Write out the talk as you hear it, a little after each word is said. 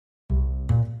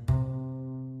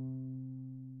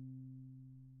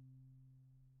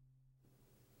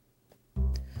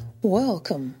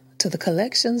Welcome to the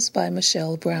Collections by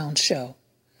Michelle Brown show,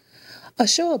 a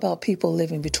show about people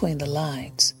living between the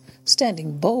lines,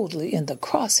 standing boldly in the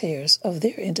crosshairs of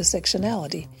their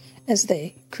intersectionality as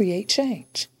they create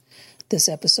change. This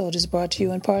episode is brought to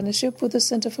you in partnership with the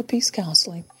Center for Peace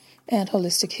Counseling and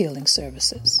Holistic Healing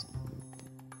Services.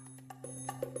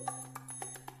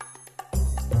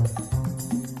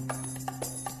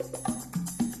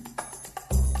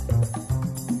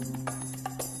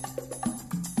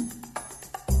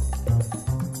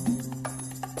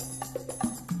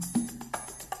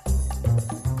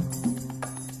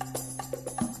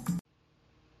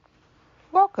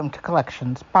 Welcome to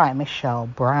Collections by Michelle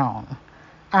Brown.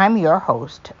 I'm your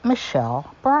host,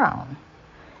 Michelle Brown.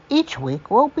 Each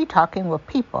week we'll be talking with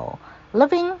people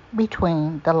living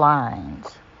between the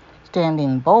lines,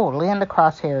 standing boldly in the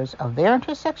crosshairs of their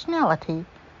intersectionality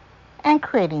and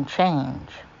creating change.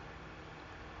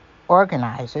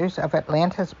 Organizers of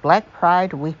Atlanta's Black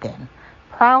Pride Weekend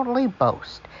proudly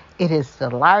boast it is the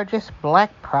largest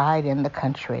Black Pride in the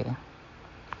country.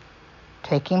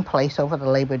 Taking place over the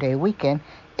Labor Day weekend,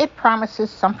 it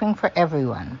promises something for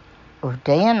everyone, with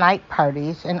day and night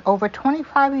parties and over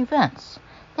 25 events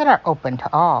that are open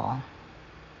to all.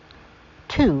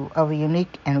 Two of the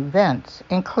unique events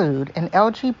include an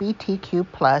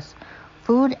LGBTQ+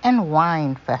 food and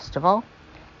wine festival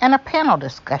and a panel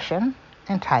discussion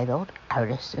entitled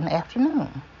Artists in the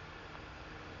Afternoon.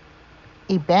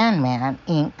 EBANMAN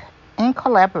INC, in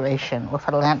collaboration with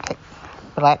Atlantic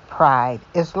Black Pride,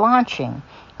 is launching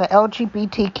the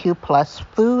LGBTQ+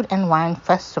 Food and Wine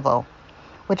Festival,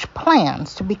 which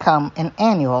plans to become an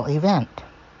annual event.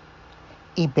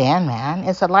 EBANMAN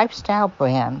is a lifestyle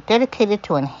brand dedicated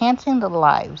to enhancing the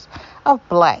lives of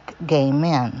Black gay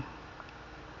men.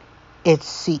 Its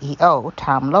CEO,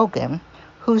 Tom Logan,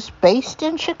 who's based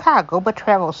in Chicago but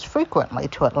travels frequently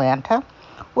to Atlanta,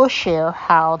 will share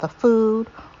how the food,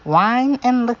 wine,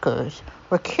 and liquors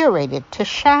were curated to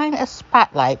shine a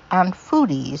spotlight on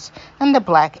foodies in the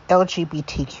Black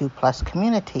LGBTQ+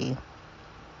 community.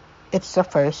 It's the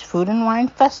first food and wine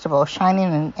festival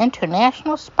shining an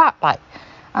international spotlight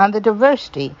on the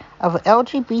diversity of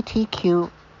LGBTQ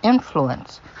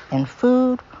influence in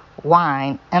food,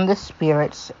 wine, and the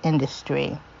spirits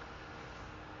industry.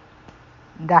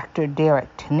 Dr. Derrick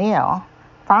Tennial,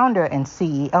 founder and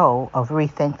CEO of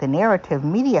REThink the Narrative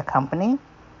media company,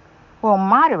 will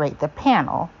moderate the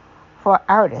panel for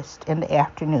Artists in the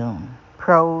Afternoon,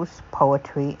 Prose,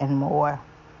 Poetry, and more.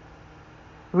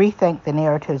 REThink the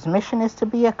Narrative's mission is to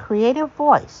be a creative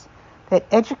voice that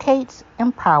educates,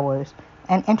 empowers,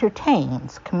 and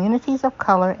entertains communities of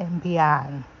color and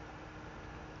beyond.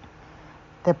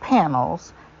 The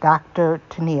panels Dr.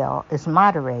 Tennial is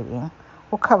moderating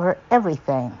will cover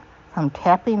everything from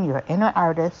tapping your inner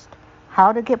artist,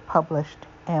 how to get published,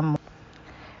 and more.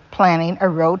 Planning a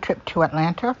road trip to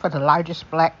Atlanta for the largest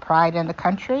Black Pride in the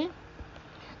country?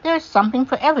 There's something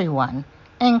for everyone,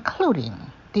 including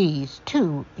these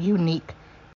two unique.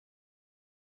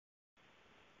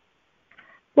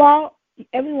 Well,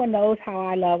 everyone knows how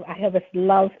I have this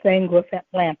love thing with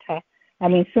Atlanta. I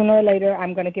mean, sooner or later,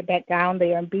 I'm going to get back down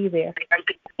there and be there.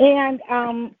 And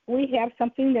we have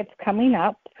something that's coming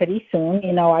up pretty soon.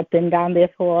 You know, I've been down there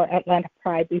for Atlanta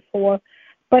Pride before.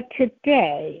 But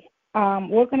today,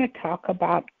 we're going to talk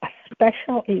about a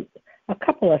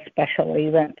couple of special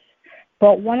events.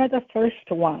 But one of the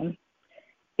first ones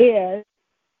is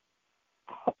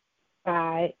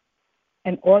by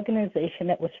an organization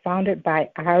that was founded by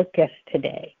our guest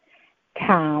today,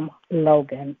 Tom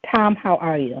Logan. Tom, how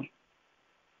are you?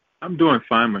 I'm doing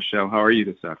fine, Michelle. How are you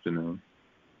this afternoon?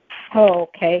 Oh,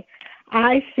 okay.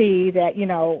 I see that, you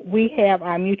know, we have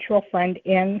our mutual friend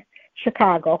in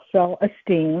Chicago, Phil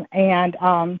Esteem, and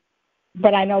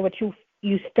but I know that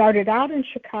you started out in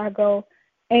Chicago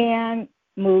and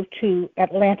moved to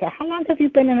Atlanta. How long have you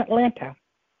been in Atlanta?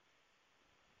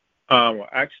 Well,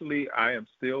 actually, I am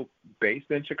still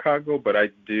based in Chicago, but I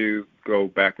do go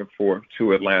back and forth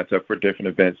to Atlanta for different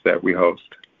events that we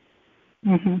host.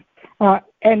 Mm-hmm.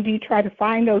 And do you try to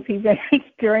find those events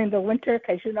during the winter?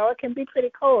 Because, you know, it can be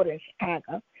pretty cold in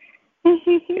Chicago.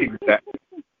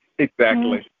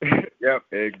 Exactly. Yep,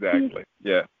 exactly.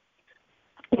 Yeah.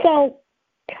 So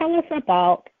tell us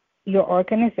about your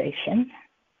organization.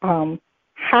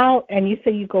 How, and you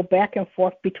say you go back and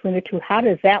forth between the two. How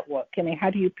does that work? I mean, how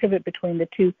do you pivot between the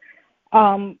two?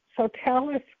 So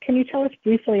can you tell us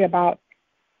briefly about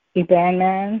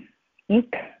EBANMAN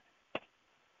INC?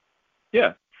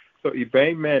 Yeah. So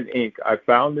EBANMAN INC, I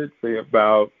founded,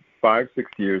 about 5-6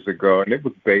 years ago, and it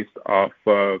was based off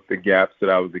of the gaps that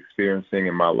I was experiencing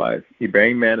in my life.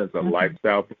 EBANMAN is a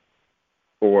lifestyle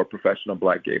for professional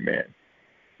Black gay men.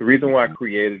 The reason why I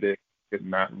created it is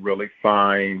not really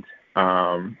find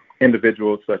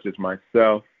individuals such as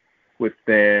myself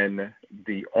within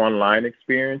the online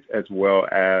experience as well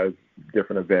as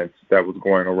different events that was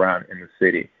going around in the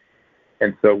city.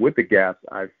 And so with the gaps,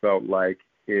 I felt like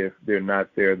if they're not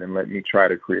there, then let me try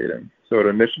to create them. So it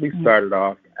initially started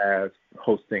off as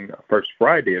hosting First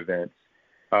Friday events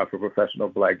for professional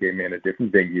Black gay men at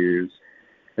different venues.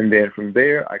 And then from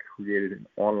there, I created an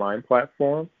online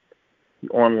platform. The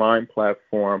online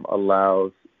platform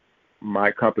allows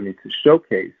my company to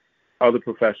showcase other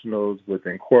professionals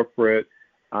within corporate,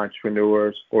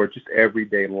 entrepreneurs, or just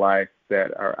everyday life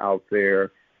that are out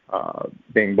there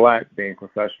being Black, being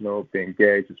professional, being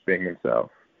gay, just being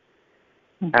themselves.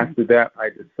 Mm-hmm. After that, I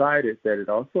decided that it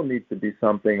also needs to be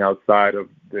something outside of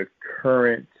the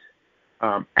current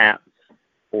apps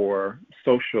or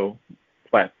social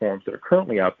platforms that are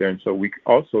currently out there. And so we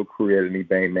also created an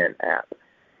EBANMAN app.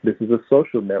 This is a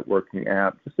social networking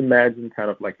app. Just imagine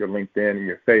kind of like your LinkedIn and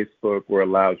your Facebook, where it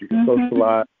allows you to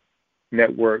socialize,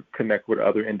 network, connect with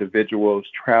other individuals,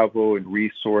 travel, and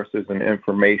resources and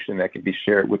information that can be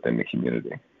shared within the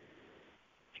community.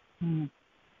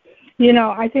 You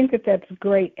know, I think that that's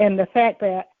great. And the fact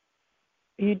that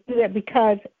you do that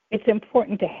because it's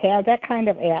important to have that kind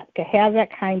of app, to have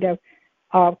that kind of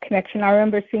connection. I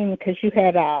remember seeing, because you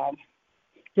had,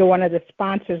 you're one of the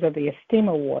sponsors of the Esteem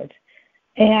Awards.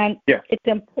 And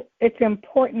it's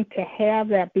important to have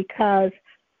that because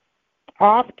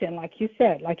often, like you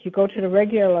said, like you go to the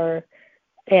regular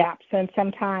apps and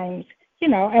sometimes, you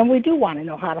know, and we do want to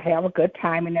know how to have a good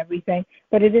time and everything,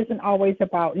 but it isn't always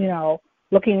about, you know,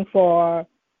 looking for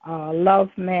a love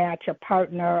match, a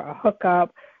partner, a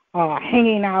hookup,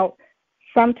 hanging out.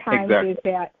 Sometimes there's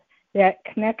that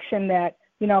connection that,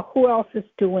 you know, who else is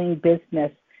doing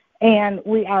business? And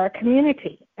we are a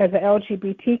community as an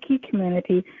LGBTQ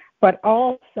community, but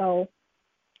also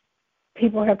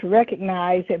people have to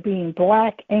recognize that being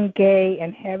Black and gay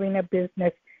and having a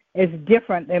business is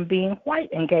different than being white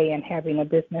and gay and having a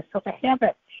business. So to have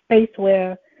that space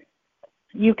where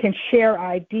you can share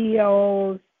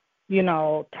ideals, you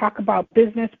know, talk about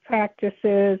business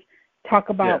practices, talk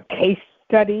about case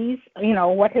studies, you know,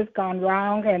 what has gone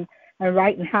wrong and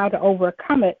right and how to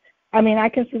overcome it. I mean, I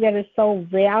can see that as so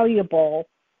valuable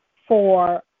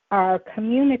for our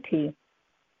community.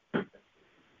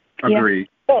 Agreed.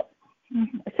 Yeah.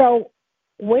 So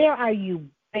where are you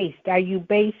based?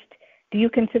 Do you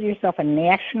consider yourself a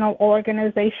national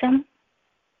organization?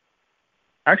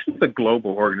 Actually, it's a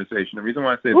global organization. The reason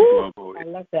why I say it's global I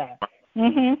love that.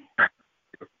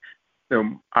 So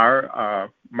our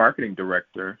marketing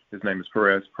director, his name is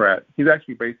Prose. He's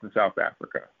actually based in South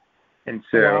Africa. And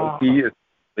so he is,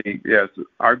 yes,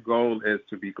 our goal is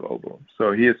to be global.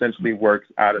 So he essentially works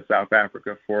out of South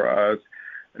Africa for us.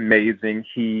 Amazing.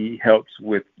 He helps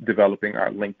with developing our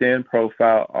LinkedIn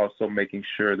profile, also making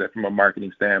sure that from a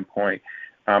marketing standpoint,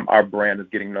 our brand is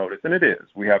getting noticed. And it is.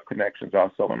 We have connections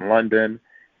also in London.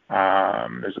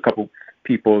 There's a couple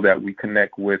people that we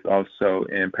connect with also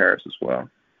in Paris as well.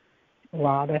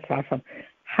 Wow, that's awesome.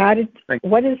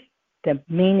 What is the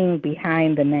meaning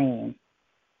behind the name?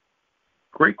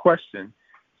 Great question.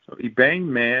 So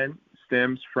EBANMAN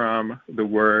stems from the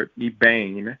word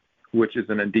EBAN, which is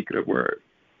an indicative word.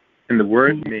 And the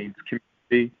word means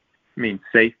community, means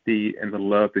safety, and the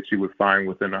love that you would find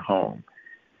within a home.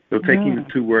 So taking the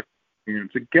two words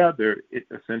together, it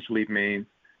essentially means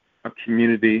a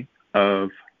community of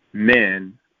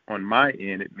men. On my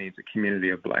end, it means a community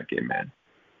of Black gay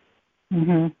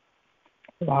men.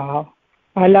 Wow.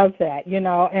 I love that, you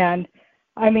know, and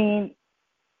I mean,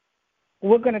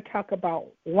 we're going to talk about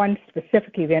one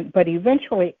specific event, but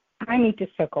eventually I need to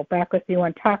circle back with you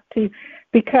and talk to you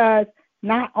because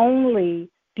not only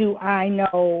do I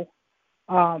know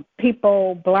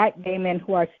people, Black gay men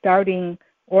who are starting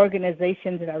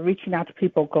organizations that are reaching out to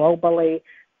people globally,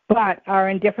 but are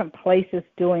in different places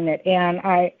doing it. And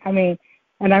I mean,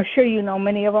 and I'm sure you know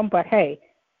many of them, but hey,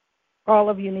 all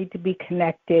of you need to be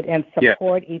connected and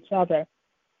support each other.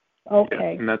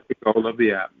 Okay. Yes, and that's the goal of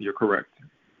the app. You're correct.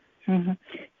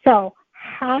 So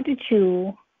how did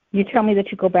you tell me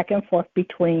that you go back and forth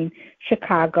between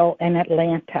Chicago and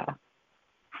Atlanta.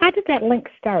 How did that link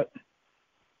start?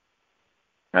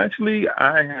 Actually,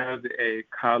 I have a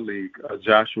colleague,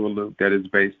 Joshua Luke, that is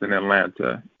based in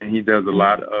Atlanta, and he does a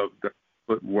lot of the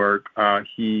footwork.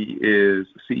 He is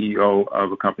CEO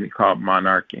of a company called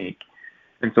Monarch Inc.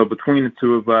 And so between the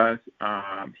two of us,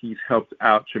 he's helped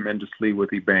out tremendously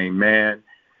with EBANMAN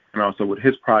and also with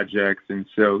his projects. And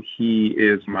so he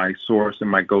is my source and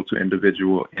my go-to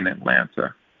individual in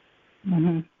Atlanta.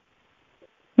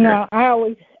 No, I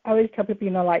always tell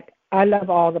people, like, I love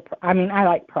I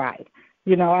like Pride.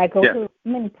 I go to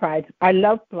many prides. I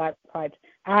love Black prides.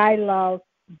 I love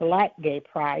Black gay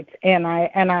prides, and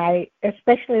I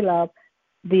especially love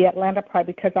the Atlanta Pride,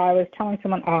 because I was telling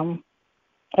someone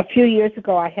a few years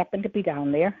ago I happened to be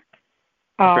down there.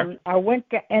 I went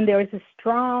and there was a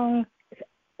strong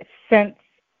sense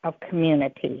of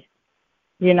community.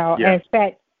 And in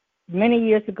fact, many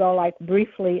years ago, like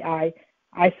briefly, I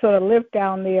sort of lived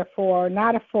down there for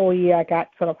not a full year. I got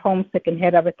sort of homesick and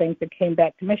had other things and came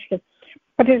back to Michigan.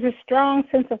 But there's a strong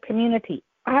sense of community.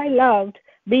 I loved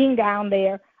being down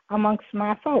there amongst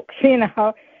my folks, and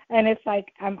it's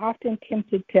like I'm often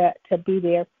tempted to be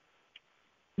there.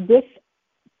 This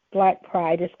Black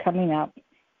Pride is coming up,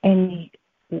 and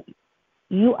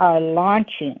you are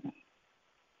launching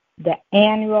the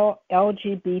annual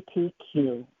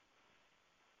LGBTQ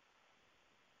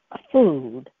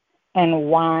Food and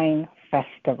Wine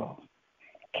Festival.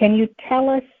 Can you tell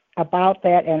us about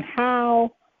that, and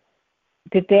how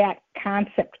did that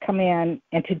concept come in,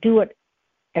 and to do it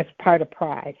as part of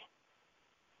Pride?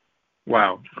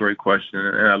 Wow, great question,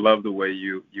 and I love the way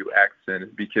you accent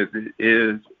it, because it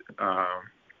is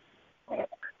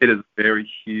a very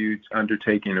huge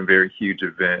undertaking, a very huge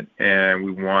event, and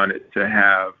we wanted to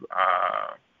have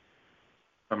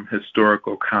some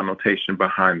historical connotation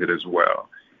behind it as well.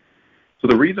 So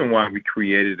the reason why we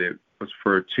created it was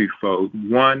for twofold.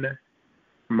 One,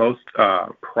 most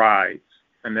prides,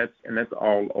 and that's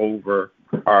all over,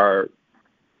 are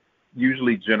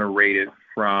usually generated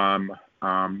from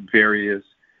various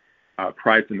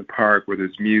prides in the park where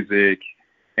there's music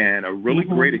and a really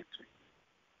great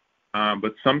experience.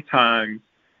 But sometimes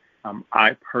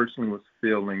I personally was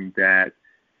feeling that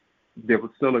there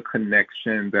was still a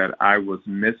connection that I was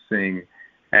missing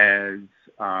as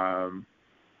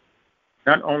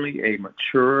not only a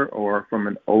mature or from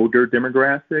an older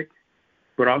demographic,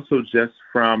 but also just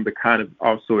from the kind of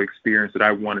also experience that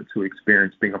I wanted to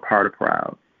experience being a part of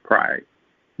Pride.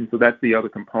 And so that's the other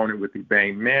component with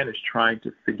EBANMAN, is trying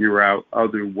to figure out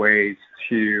other ways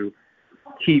to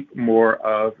keep more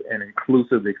of an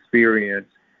inclusive experience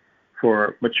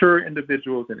for mature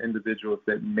individuals and individuals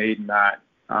that may not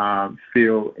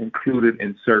feel included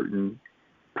in certain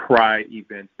Pride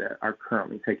events that are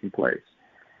currently taking place.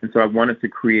 And so I wanted to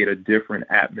create a different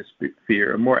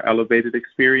atmosphere, a more elevated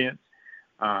experience.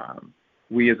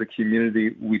 We as a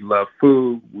community, we love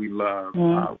food, we love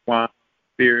wine,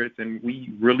 spirits, and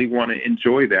we really want to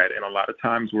enjoy that. And a lot of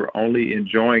times we're only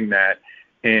enjoying that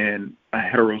in a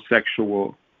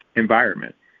heterosexual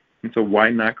environment. And so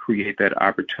why not create that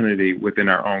opportunity within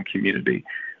our own community?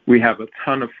 We have a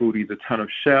ton of foodies, a ton of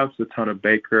chefs, a ton of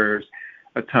bakers,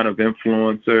 a ton of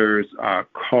influencers,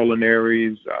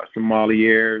 culinaries,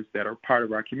 sommeliers that are part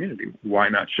of our community. Why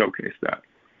not showcase that?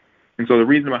 And so the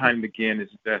reason behind it, again, is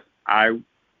that I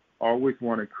always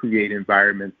want to create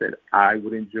environments that I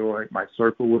would enjoy, my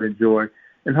circle would enjoy,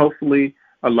 and hopefully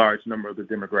a large number of the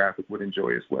demographic would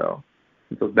enjoy as well.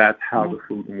 And so that's how the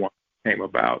Food and Wine came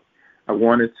about. I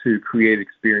wanted to create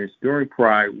experience during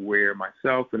Pride where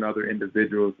myself and other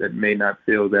individuals that may not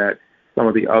feel that some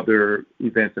of the other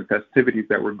events and festivities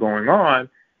that were going on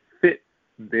fit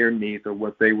their needs or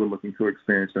what they were looking to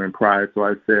experience during Pride. So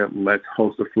I said, let's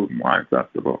host a Food and Wine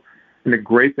Festival. And the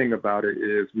great thing about it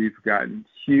is we've gotten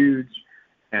huge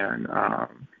and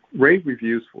rave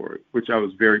reviews for it, which I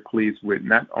was very pleased with,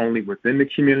 not only within the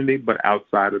community, but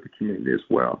outside of the community as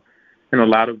well. And a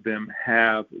lot of them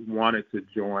have wanted to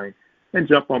join and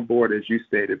jump on board, as you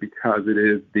stated, because it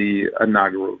is the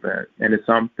inaugural event. And it's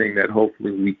something that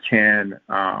hopefully we can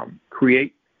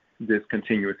create this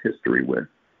continuous history with.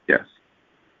 Yes.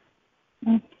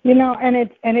 And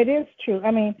it is true.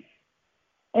 I mean,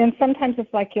 and sometimes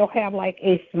it's like you'll have like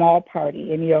a small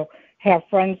party and you'll have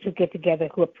friends who get together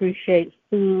who appreciate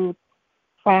food,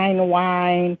 fine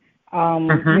wine,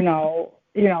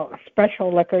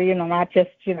 special liquor, not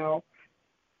just,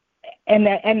 and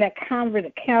that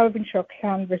conversational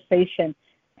conversation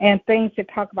and things to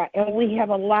talk about. And we have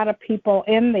a lot of people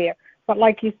in there. But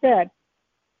like you said,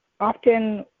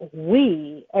 often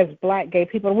we, as Black gay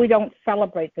people, we don't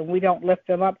celebrate them. We don't lift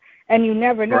them up. And you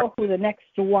never know who the next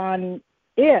one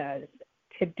is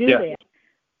to do that.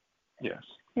 Yes.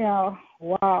 Yeah.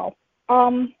 Wow.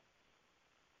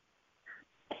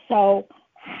 So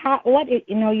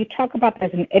you talk about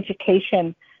as an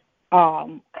education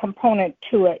component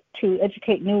to it, to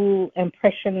educate new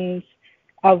impressions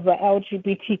of the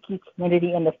LGBTQ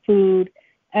community in the food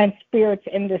and spirits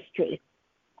industry.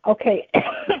 Okay.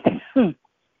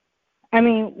 I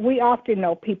mean, we often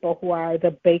know people who are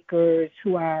the bakers,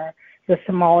 who are the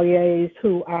sommeliers,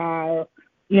 who are,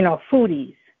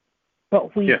 foodies.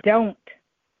 but we don't.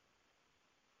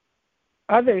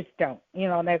 Others don't.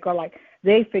 They go like,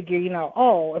 they figure,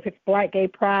 if it's Black Gay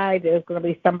Pride, there's going to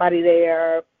be somebody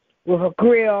there with a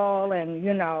grill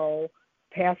and,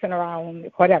 passing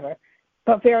around whatever.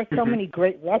 But there are so many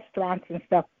great restaurants and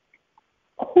stuff.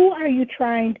 Who are you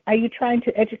trying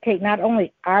to educate not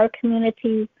only our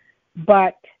community,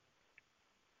 but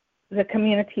the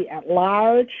community at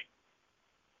large?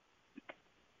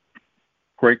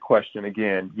 Great question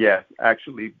again. Yes,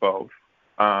 actually both.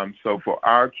 So for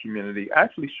our community,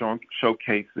 actually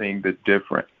showcasing the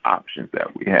different options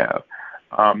that we have.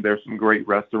 There's some great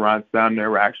restaurants down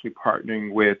there. We're actually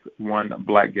partnering with one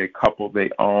Black gay couple. They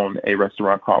own a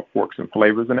restaurant called Forks and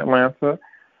Flavors in Atlanta.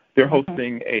 They're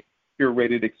hosting a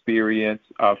curated experience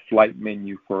flight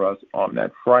menu for us on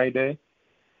that Friday.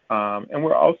 And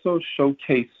we're also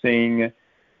showcasing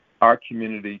our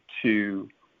community to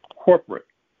corporate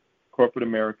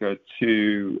America,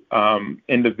 to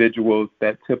individuals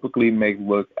that typically may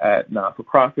look at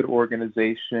not-for-profit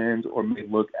organizations or may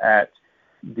look at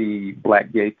the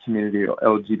Black gay community or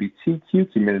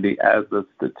LGBTQ community as a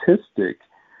statistic.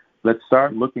 Let's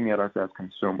start looking at us as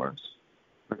consumers.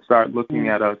 Let's start looking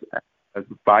at us as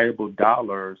viable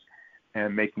dollars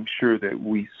and making sure that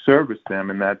we service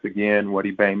them. And that's, again, what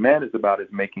EBANMAN is about, is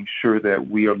making sure that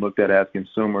we are looked at as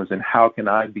consumers and how can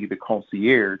I be the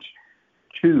concierge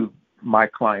to my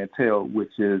clientele,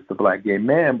 which is the Black gay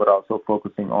man, but also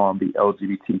focusing on the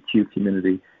LGBTQ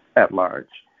community at large.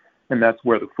 And that's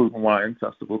where the Food and Wine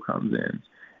Festival comes in.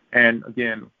 And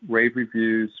again, rave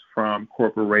reviews from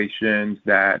corporations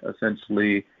that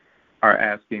essentially are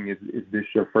asking, is this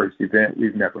your first event?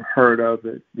 We've never heard of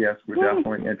it. Yes, we're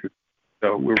definitely interested.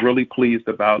 So we're really pleased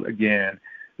about, again,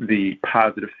 the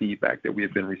positive feedback that we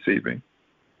have been receiving.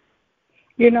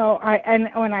 When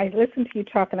I listen to you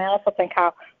talk, and I also think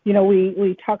how,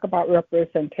 we talk about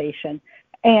representation.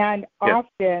 And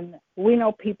often we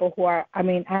know people who are,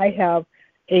 I have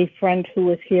a friend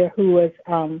who is here who is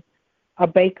a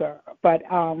baker, but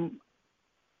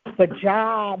the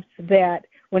jobs that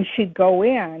when she'd go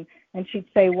in and she'd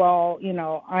say, well,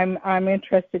 I'm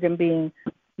interested in being,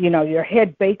 your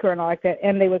head baker and all like that,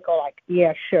 and they would go like,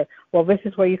 yeah, sure. Well, this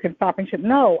is where you can stop and shit.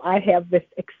 No, I have this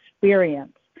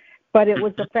experience. But it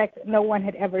was the fact that no one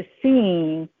had ever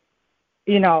seen,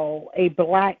 a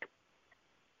Black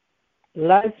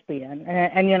lesbian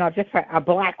and just a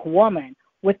Black woman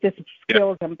with this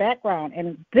skills and background.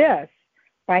 And this,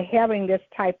 by having this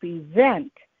type of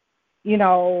event,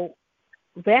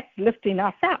 that's lifting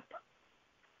us up.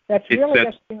 That's really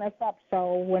lifting us up.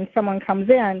 So when someone comes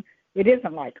in, it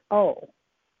isn't like, you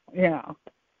can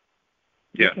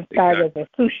start as a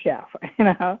sous chef,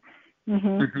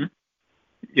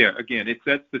 Yeah, again, it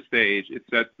sets the stage. It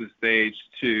sets the stage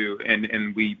to,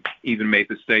 and we even made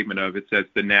the statement of, it sets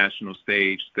the national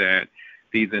stage that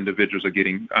these individuals are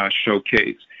getting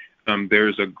showcased.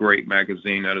 There's a great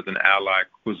magazine that is an ally,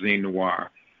 Cuisine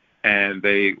Noir, and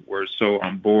they were so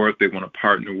on board. They want to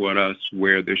partner with us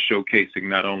where they're showcasing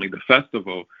not only the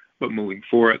festival, but moving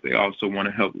forward, they also want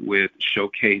to help with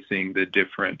showcasing the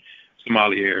different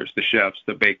sommeliers, the chefs,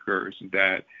 the bakers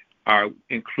that are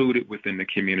included within the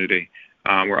community.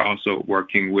 We're also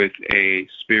working with a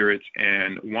spirits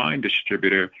and wine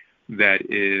distributor that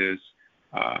is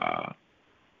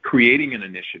creating an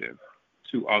initiative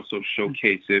to also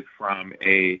showcase it from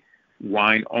a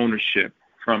wine ownership,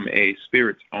 from a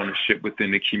spirits ownership within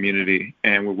the community,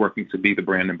 and we're working to be the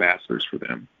brand ambassadors for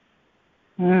them.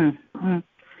 Mm-hmm.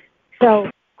 So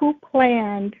who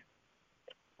planned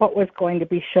what was going to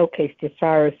be showcased as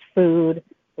far as food,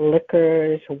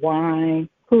 liquors, wine?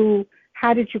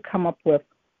 How did you come up with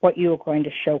what you were going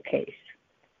to showcase?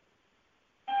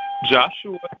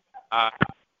 Joshua, I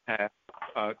have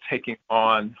taken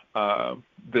on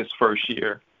this first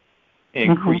year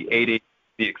in creating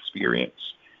the experience.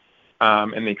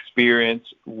 And the experience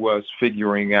was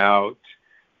figuring out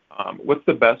what's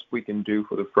the best we can do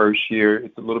for the first year.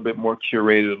 It's a little bit more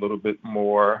curated, a little bit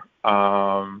more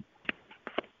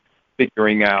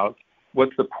figuring out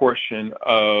what's the portion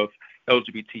of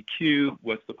LGBTQ,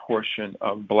 what's the portion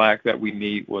of Black that we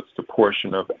need, what's the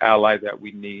portion of ally that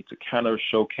we need to kind of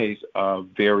showcase a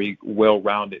very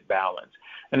well-rounded balance.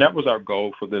 And that was our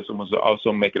goal for this, and was to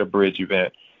also make it a bridge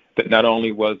event. That not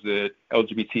only was it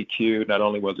LGBTQ, not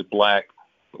only was it Black,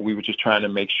 but we were just trying to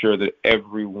make sure that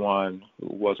everyone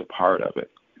was a part of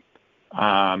it.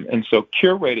 And so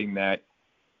curating that,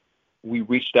 we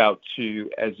reached out to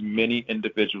as many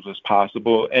individuals as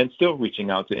possible, and still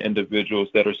reaching out to individuals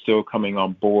that are still coming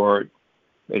on board.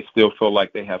 They still feel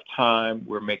like they have time.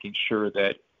 We're making sure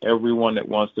that everyone that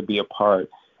wants to be a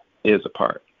part is a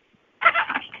part.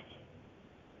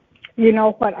 You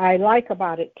know, what I like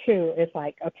about it, too, is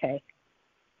like, okay,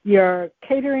 you're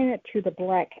catering it to the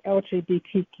Black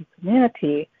LGBTQ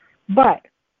community, but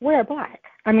we're Black.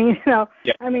 I mean, you know,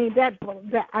 Yeah. I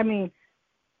mean,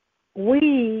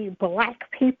 we Black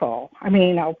people,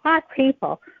 Black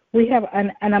people, we have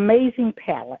an amazing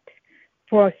palette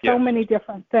for so many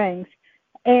different things.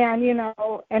 And, you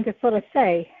know, and to sort of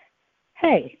say,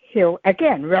 hey, here,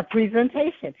 again,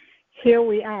 representation. Here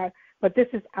we are, but this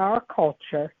is our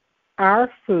culture,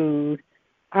 our food,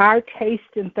 our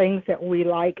taste in things that we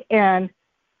like. And,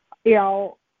 you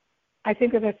know, I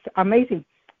think that it's amazing.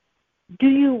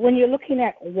 When you're looking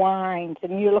at wines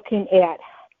and you're looking at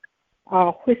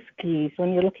whiskeys,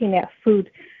 when you're looking at food,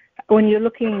 are you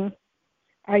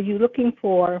looking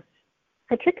for,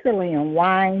 particularly in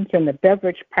wines and the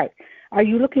beverage part, are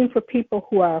you looking for people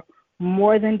who are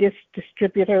more than just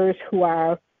distributors, who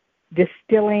are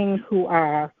distilling, who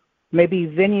are maybe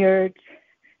vineyards,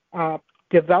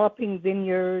 developing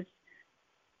vineyards?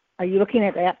 Are you looking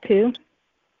at that too?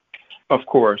 Of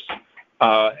course.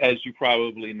 As you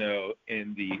probably know,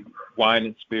 in the wine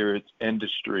and spirits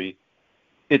industry,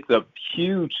 it's a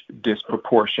huge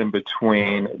disproportion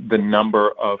between the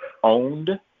number of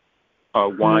owned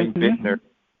wine vintners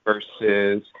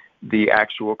versus the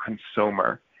actual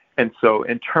consumer. And so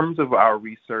in terms of our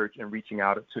research and reaching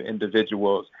out to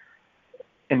individuals,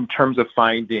 in terms of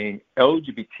finding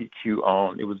LGBTQ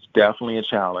owned, it was definitely a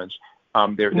challenge.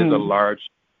 There is a large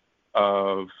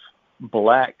of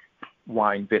Black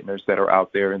wine vintners that are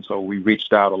out there. And so we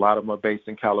reached out. A lot of them are based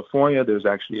in California. There's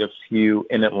actually a few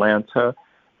in Atlanta.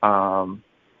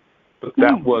 But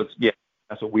that's what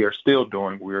we are still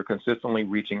doing. We are consistently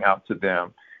reaching out to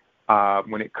them.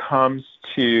 When it comes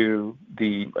to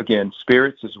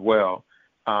spirits as well,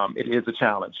 it is a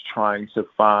challenge trying to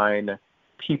find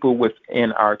people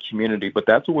within our community, but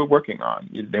that's what we're working on.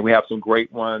 Then we have some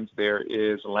great ones. There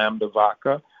is Lambda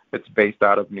Vodka that's based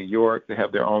out of New York. They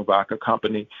have their own vodka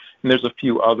company. And there's a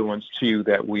few other ones, too,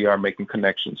 that we are making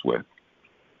connections with.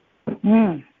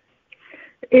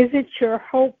 Is it your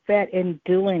hope that in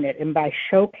doing it and by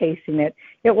showcasing it,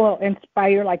 it will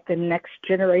inspire like the next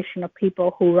generation of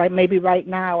people who maybe right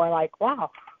now are like,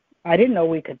 wow, I didn't know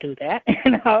we could do that,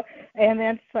 you know, and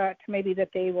then maybe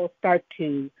that they will start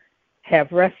to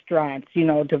have restaurants, you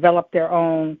know, develop their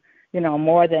own, you know,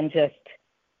 more than just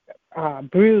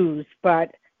brews,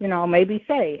 but, you know, maybe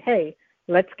say, hey,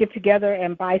 let's get together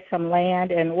and buy some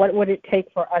land, and what would it take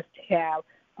for us to have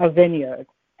a vineyard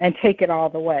and take it all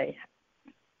the way?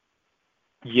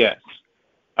 Yes.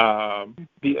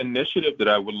 The initiative that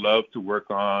I would love to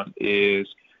work on is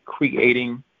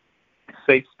creating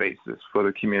safe spaces for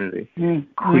the community,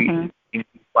 creating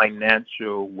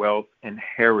financial wealth and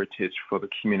heritage for the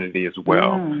community as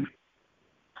well.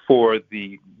 For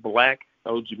the Black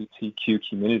LGBTQ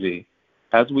community,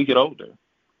 as we get older,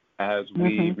 as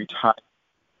we retire,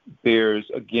 there's,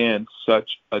 again,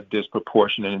 such a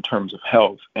disproportionate in terms of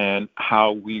health and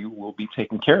how we will be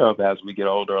taken care of as we get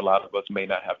older. A lot of us may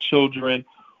not have children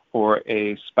or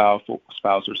a spouse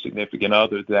or significant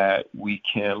other that we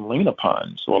can lean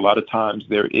upon. So a lot of times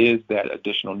there is that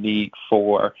additional need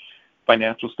for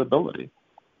financial stability.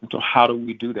 And so how do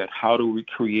we do that? How do we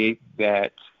create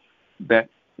that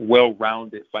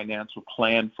well-rounded financial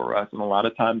plan for us? And a lot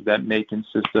of times that may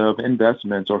consist of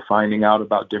investments or finding out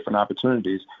about different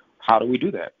opportunities. How do we do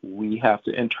that? We have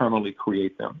to internally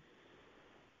create them.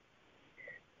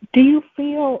 Do you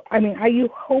feel, are you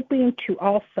hoping to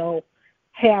also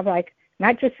have like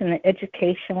not just an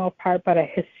educational part, but a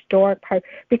historic part?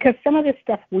 Because some of the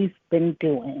stuff we've been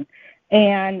doing,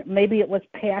 and maybe it was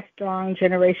passed on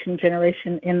generation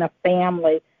in the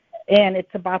family, and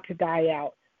it's about to die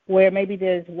out, where maybe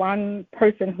there's one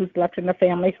person who's left in the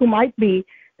family who might be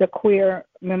the queer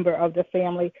member of the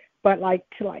family, but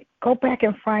to go back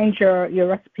and find your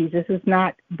recipes. This is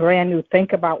not brand new.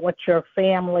 Think about what your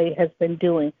family has been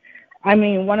doing.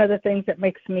 One of the things that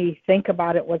makes me think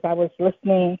about it was I was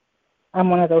listening. I'm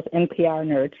one of those NPR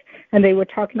nerds, and they were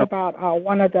talking about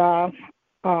one of the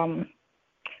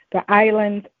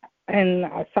islands in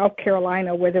South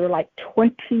Carolina where there were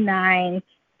 29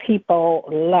 people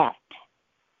left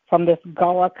from this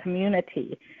Gullah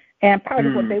community. And part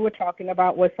of what they were talking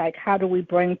about was how do we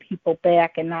bring people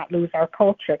back and not lose our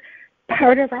culture?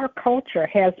 Part of our culture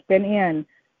has been in,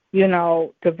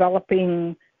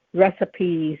 developing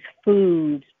recipes,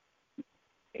 foods,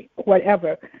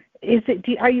 whatever.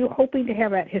 Are you hoping to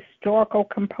have that historical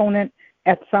component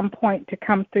at some point to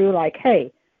come through?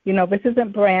 Hey, this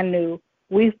isn't brand new.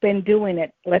 We've been doing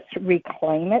it. Let's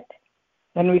reclaim it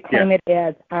and reclaim it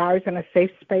as ours in a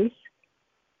safe space.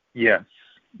 Yes.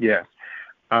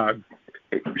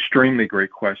 Extremely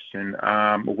great question.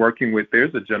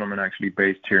 There's a gentleman actually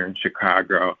based here in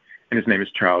Chicago, and his name is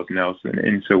Charles Nelson.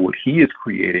 And so what he is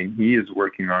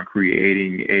working on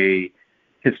creating a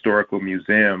historical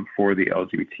museum for the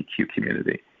LGBTQ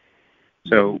community.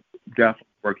 So definitely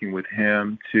working with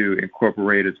him to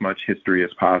incorporate as much history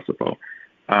as possible,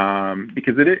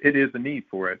 because it is a need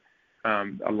for it.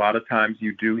 A lot of times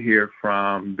you do hear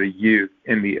from the youth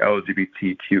in the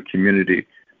LGBTQ community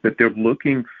that they're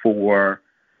looking for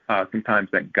sometimes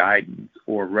that guidance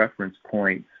or reference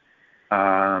points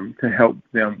to help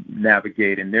them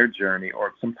navigate in their journey,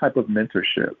 or some type of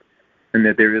mentorship, and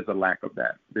that there is a lack of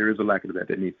that. There is a lack of that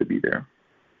needs to be there.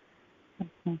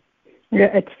 Mm-hmm. Yeah,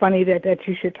 it's funny that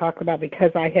you should talk about,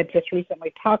 because I had just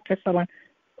recently talked to someone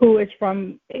who is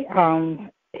from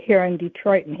here in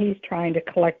Detroit, and he's trying to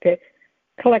collect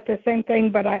the same thing.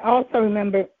 But I also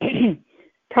remember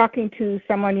talking to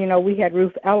someone, we had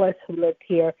Ruth Ellis who lived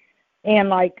here, and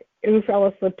Ruth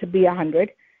Ellis lived to be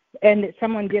 100, and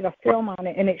someone did a film on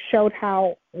it, and it showed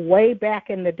how way back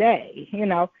in the day,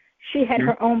 she had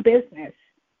her own business,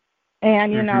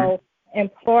 and,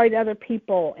 employed other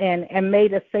people and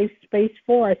made a safe space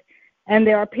for us. And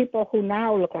there are people who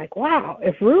now look like, wow,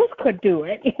 if Ruth could do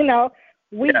it,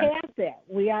 we have that.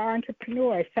 We are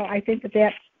entrepreneurs. So I think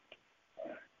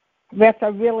that's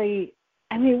a really,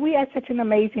 we are such an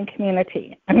amazing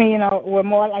community. We're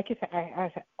more, like you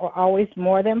said, we're always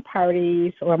more than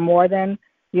parties, or more than,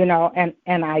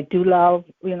 and I do love,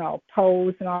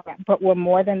 Prose and all that, but we're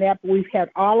more than that. We've had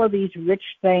all of these rich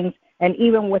things, and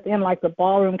even within, the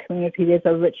ballroom community, there's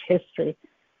a rich history.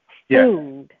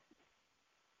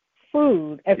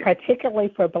 Food, and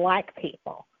particularly for Black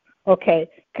people, okay,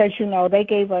 because, they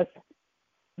gave us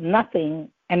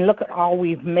nothing, and look at all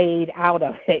we've made out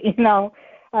of it,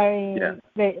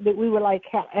 we were like,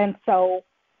 and so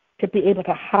to be able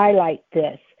to highlight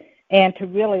this, and to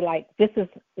really this is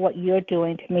what you're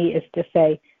doing to me, is to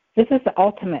say, this is the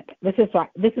ultimate. This is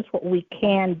what we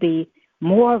can be.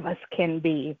 More of us can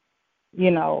be,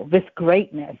 this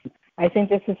greatness. I think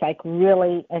this is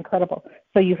really incredible.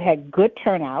 So you've had good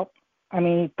turnout.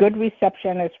 Good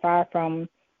reception as far from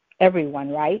everyone,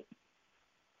 right?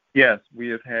 Yes, we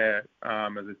have had,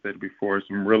 as I said before,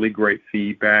 some really great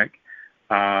feedback.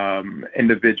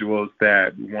 Individuals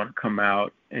that want to come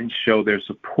out and show their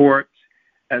support,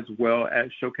 as well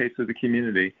as showcase to the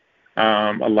community.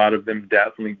 A lot of them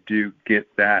definitely do get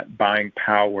that buying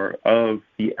power of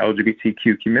the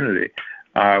LGBTQ community.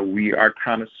 We are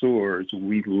connoisseurs.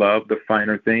 We love the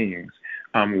finer things.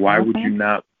 Why would you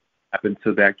not tap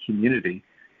into that community?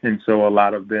 And so a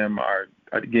lot of them are,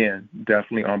 again,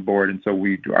 definitely on board. And so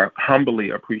we humbly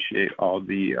appreciate all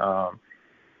the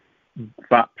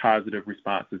positive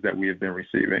responses that we have been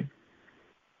receiving.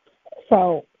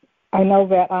 So I know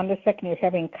that on the second you're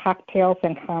having cocktails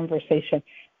and conversation.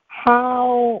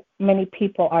 How many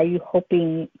people are you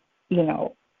hoping,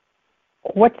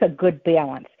 what's a good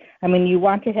balance? You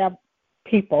want to have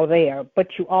people there, but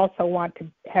you also want to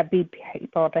have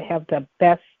people to have the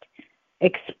best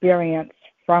experience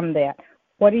from that.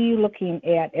 What are you looking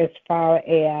at as far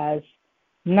as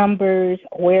numbers?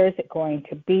 Where is it going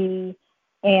to be?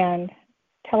 And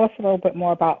tell us a little bit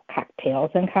more about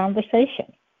cocktails and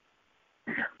conversation.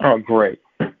 Oh, great.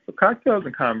 So Cocktails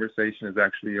and Conversation is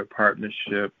actually a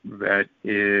partnership that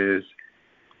is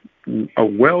a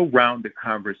well-rounded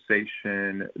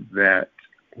conversation that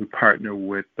we partner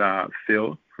with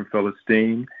Phil from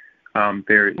Philistine.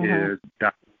 There is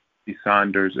Dr.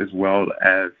 Saunders, as well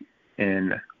as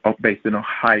based in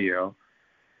Ohio.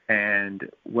 And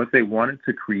what they wanted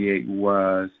to create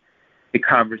was a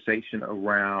conversation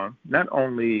around not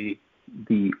only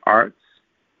the arts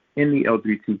in the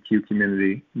LGBTQ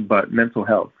community, but mental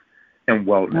health and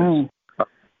wellness,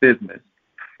 business,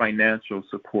 financial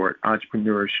support,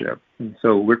 entrepreneurship. And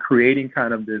so we're creating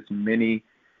kind of this mini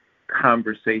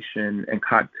conversation and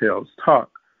cocktails talk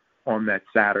on that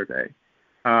Saturday.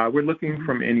 We're looking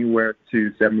from anywhere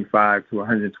to 75 to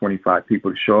 125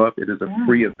 people to show up. It is a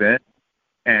free event,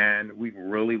 and we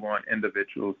really want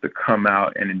individuals to come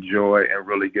out and enjoy and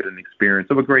really get an experience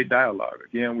of a great dialogue.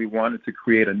 Again, we wanted to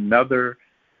create another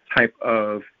type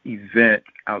of event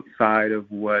outside of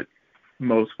what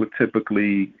most would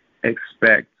typically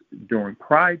expect during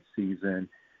Pride season,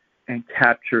 and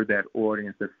capture that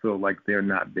audience that feel like they're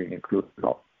not being included at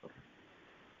all.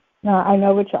 Now, I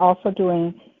know what you're also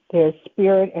doing. There's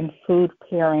spirit and food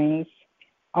pairings.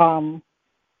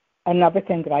 Another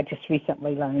thing that I just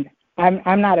recently learned.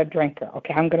 I'm not a drinker.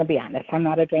 Okay, I'm going to be honest. I'm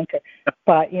not a drinker.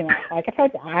 But like I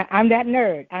told you, I'm that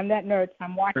nerd. So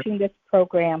I'm watching this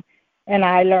program, and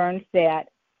I learned that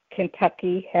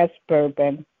Kentucky has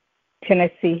bourbon,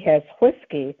 Tennessee has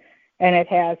whiskey, and it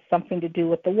has something to do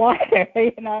with the water,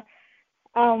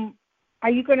 Are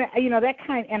you going to, that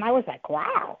kind, and I was like,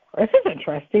 wow, this is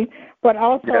interesting. But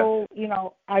also,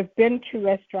 I've been to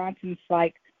restaurants, and it's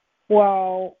like,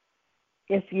 well,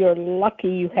 if you're lucky,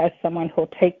 you have someone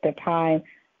who'll take the time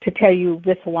to tell you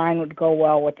this wine would go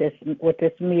well with this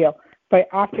meal. But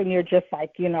often you're just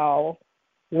like,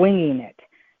 winging it.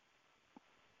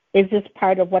 Is this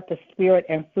part of what the spirit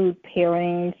and food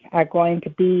pairings are going to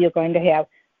be? You're going to have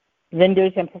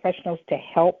vendors and professionals to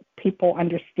help people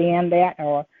understand that,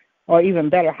 or even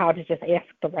better, how to just ask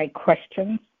the right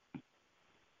questions?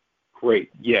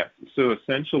 Great, yes. So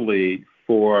essentially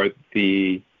for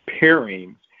the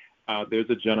pairings, there's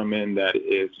a gentleman that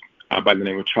is by the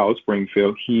name of Charles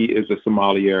Springfield. He is a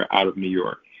sommelier out of New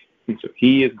York. And so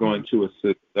he is going to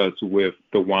assist us with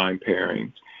the wine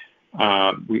pairings.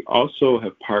 We also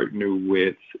have partnered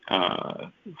with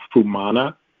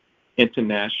Fumana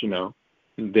International.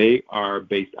 They are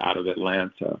based out of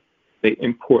Atlanta. They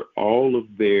import all of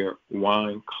their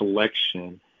wine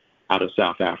collection out of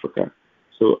South Africa.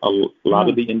 So a lot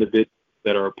of the individuals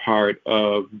that are a part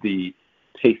of the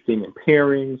tasting and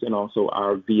pairings and also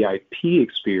our VIP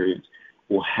experience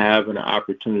will have an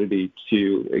opportunity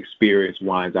to experience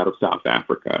wines out of South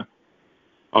Africa.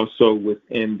 Also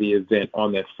within the event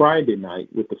on that Friday night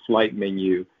with the flight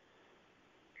menu,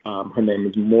 her name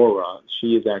is Maura.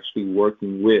 She is actually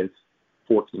working with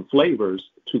Forks and Flavors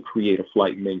to create a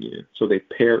flight menu. So they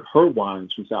paired her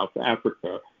wines from South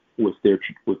Africa with their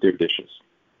dishes.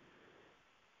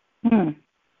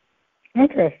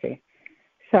 Interesting.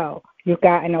 So you've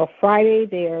got, I know Friday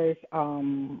there's,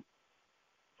 I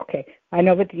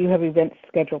know that you have events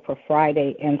scheduled for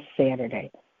Friday and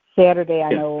Saturday. Saturday,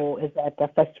 I know, is at the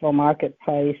Festival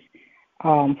Marketplace.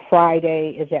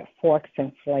 Friday is at Forks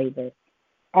and Flavors.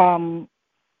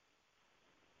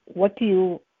 What do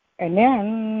you, and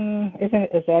then, is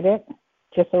that it?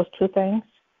 Just those two things?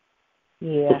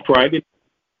 Yeah. Friday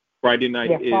night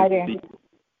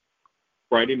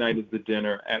Friday is the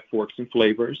dinner at Forks and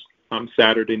Flavors.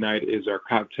 Saturday night is our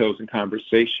cocktails and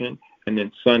conversation, and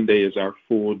then Sunday is our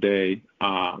full day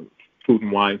food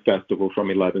and wine festival from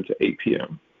 11 to 8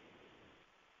 p.m.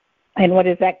 And what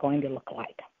is that going to look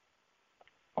like?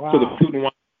 Wow. So the food and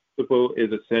wine festival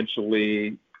is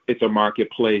essentially, it's a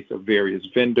marketplace of various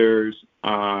vendors.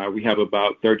 We have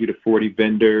about 30 to 40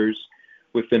 vendors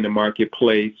within the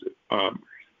marketplace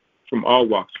from all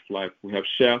walks of life. We have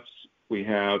chefs, we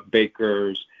have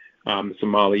bakers, the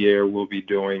sommelier will be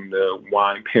doing the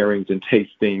wine pairings and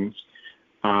tastings.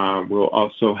 We'll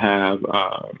also have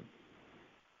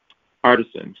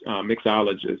artisans,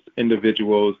 mixologists,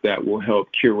 individuals that will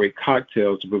help curate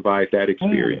cocktails to provide that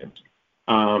experience.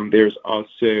 There's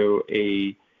also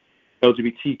a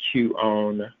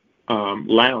LGBTQ-owned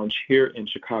lounge here in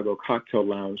Chicago, cocktail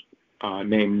lounge,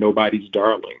 named Nobody's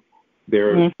Darling.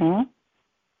 They're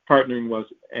partnering with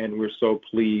us, and we're so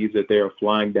pleased that they are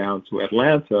flying down to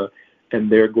Atlanta, and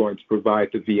they're going to provide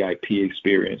the VIP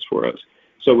experience for us.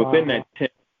 So within that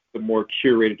tent, the more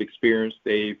curated experience,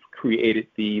 they've created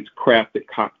these crafted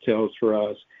cocktails for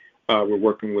us. We're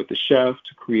working with the chef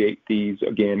to create these,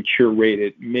 again,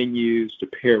 curated menus to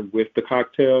pair with the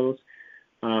cocktails.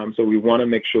 So we want to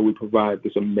make sure we provide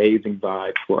this amazing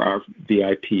vibe for our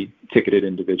VIP ticketed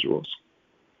individuals.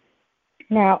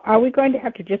 Now, are we going to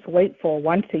have to just wait for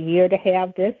once a year to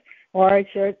have this, or is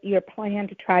your plan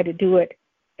to try to do it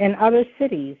in other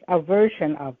cities, a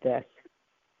version of this?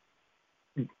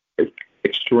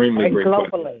 Extremely great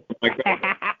globally.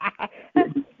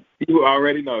 Question. You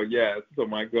already know, yes. So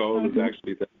my goal is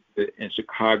actually to in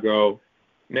Chicago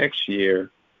next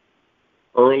year,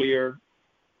 earlier,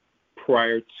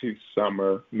 prior to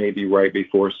summer, maybe right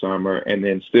before summer, and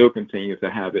then still continue to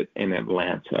have it in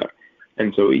Atlanta.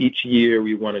 And so each year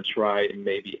we want to try and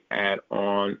maybe add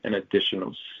on an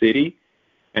additional city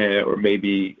or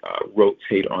maybe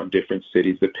rotate on different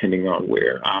cities depending on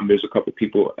where. There's a couple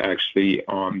people actually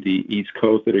on the East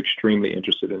Coast that are extremely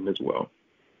interested in it as well.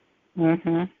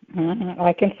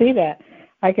 I can see that.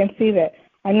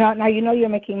 I know, now you know you're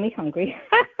making me hungry.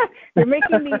 You're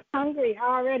making me hungry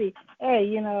already.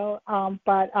 Hey,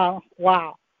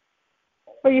 wow.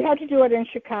 Well, you have to do it in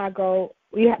Chicago.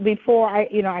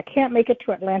 I can't make it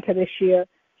to Atlanta this year,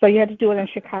 so you have to do it in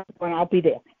Chicago, and I'll be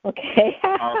there. Okay.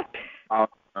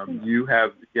 You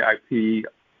have VIP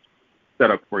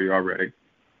set up for you already.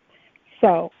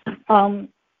 So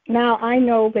now I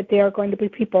know that there are going to be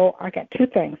people. I got two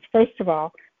things. First of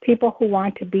all, people who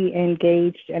want to be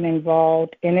engaged and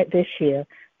involved in it this year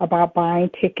about buying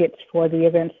tickets for the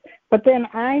events. But then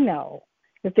I know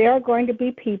that there are going to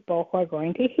be people who are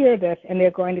going to hear this and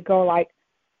they're going to go like,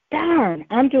 darn,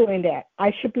 I'm doing that.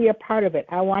 I should be a part of it.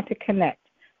 I want to connect.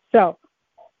 So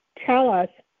tell us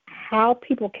how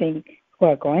people who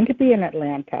are going to be in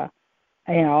Atlanta,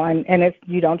 and it's,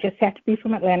 you don't just have to be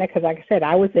from Atlanta, because like I said,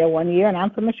 I was there 1 year and I'm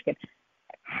from Michigan.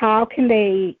 How can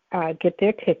they get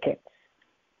their tickets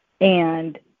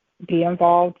and be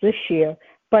involved this year?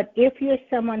 But if you're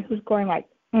someone who's going like,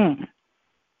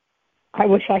 I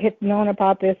wish I had known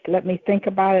about this, let me think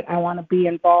about it, I want to be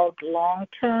involved long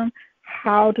term,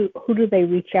 who do they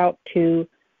reach out to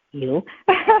you?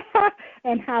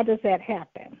 And how does that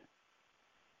happen?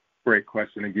 Great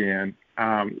question again.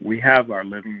 We have our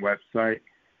living website,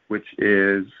 which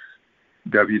is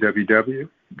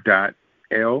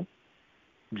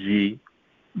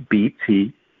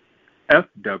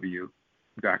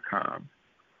www.lgbtfw.com.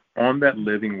 On that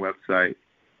living website,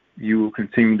 you will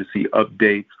continue to see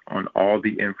updates on all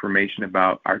the information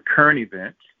about our current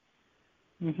events.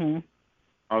 Mm-hmm.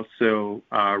 Also,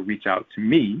 reach out to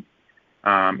me,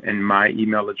 and my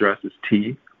email address is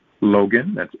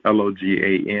Logan, that's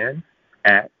Logan,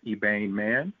 at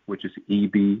EBANMAN, which is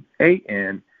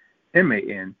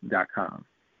EBANMAN.com.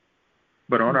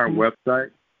 But on our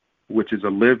website, which is a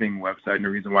living website, and the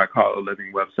reason why I call it a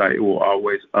living website, it will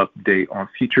always update on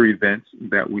future events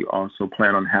that we also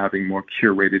plan on having more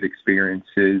curated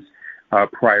experiences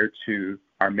prior to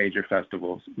our major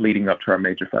festivals, leading up to our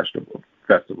major festivals.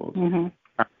 Mm-hmm.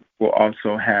 We'll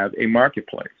also have a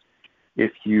marketplace.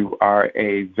 If you are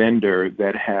a vendor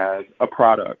that has a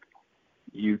product,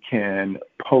 you can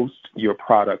post your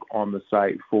product on the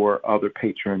site for other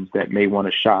patrons that may want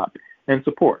to shop and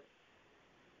support.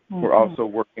 Mm-hmm. We're also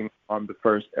working on the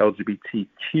first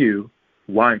LGBTQ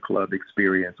wine club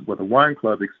experience. With a wine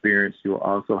club experience, you'll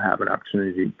also have an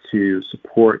opportunity to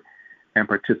support and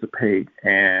participate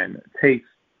and taste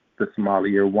the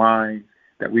sommelier wines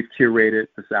that we've curated,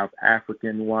 the South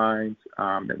African wines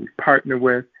that we've partnered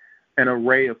with, an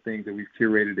array of things that we've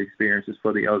curated experiences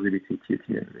for the LGBTQ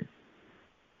community.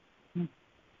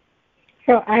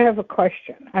 So I have a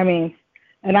question.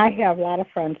 And I have a lot of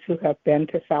friends who have been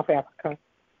to South Africa.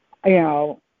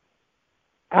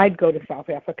 I'd go to South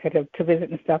Africa to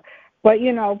visit and stuff. But,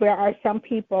 there are some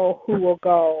people who will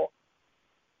go,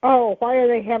 oh, why are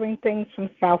they having things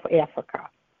from South Africa?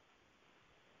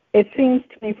 It seems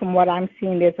to me from what I'm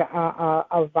seeing, there's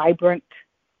a vibrant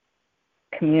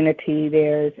community.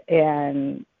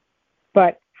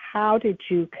 But how did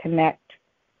you connect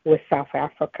with South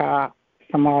Africa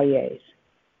sommeliers?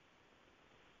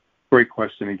 Great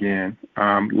question again.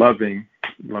 Loving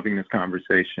this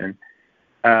conversation.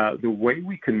 The way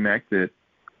we connected,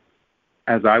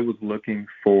 as I was looking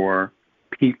for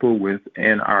people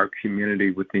within our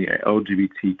community, within the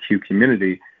LGBTQ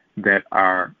community, that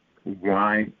are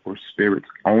wine or spirits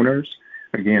owners,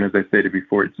 again, as I stated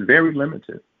before, it's very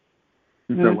limited.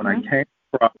 And so when I came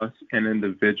across an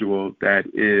individual that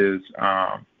is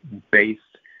based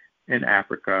in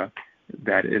Africa,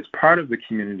 that is part of the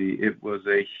community, it was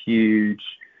a huge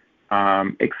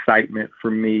excitement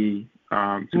for me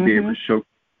to be able to show this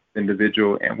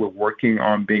individual, and we're working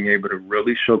on being able to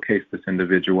really showcase this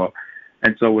individual.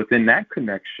 And so within that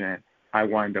connection, I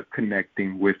wind up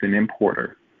connecting with an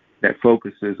importer that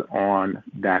focuses on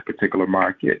that particular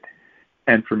market.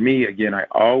 And for me, again, I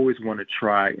always want to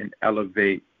try and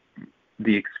elevate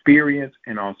the experience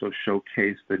and also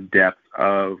showcase the depth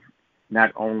of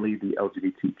not only the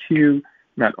LGBTQ,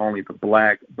 not only the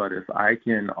Black, but if I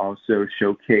can also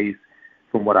showcase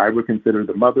from what I would consider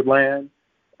the motherland,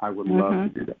 I would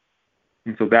love to do that.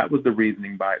 And so that was the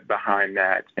reasoning behind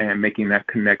that, and making that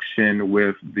connection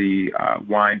with the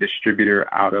wine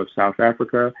distributor out of South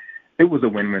Africa. It was a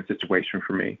win-win situation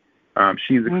for me.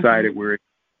 She's excited we're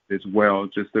as well,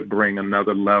 just to bring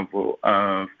another level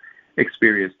of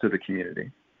experience to the community.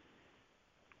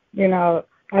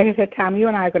 Like I said, Tom, you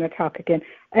and I are going to talk again.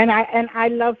 And I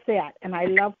love that. And I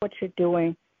love what you're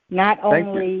doing, not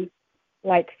only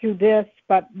like through this,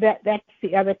 but that's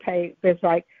the other page. There's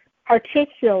like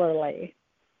particularly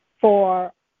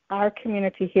for our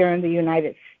community here in the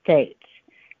United States,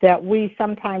 that we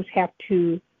sometimes have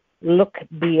to look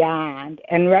beyond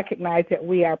and recognize that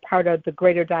we are part of the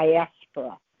greater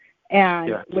diaspora.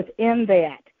 And within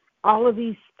that, all of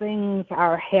these things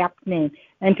are happening,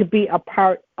 and to be a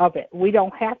part of it. We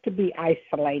don't have to be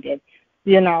isolated.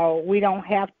 We don't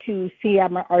have to see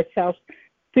ourselves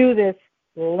through this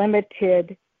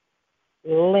limited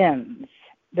lens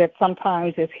that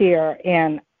sometimes is here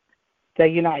in the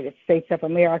United States of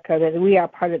America, that we are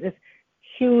part of this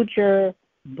huger,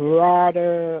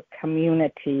 broader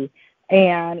community,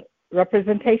 and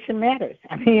representation matters.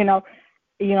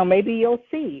 Maybe you'll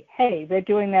see, hey, they're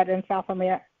doing that in South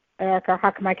Erica,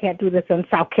 how come I can't do this in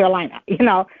South Carolina?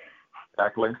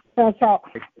 Exactly. So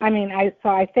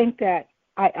I think that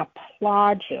I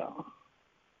applaud you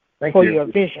Thank for you. your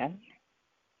vision,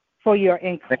 for your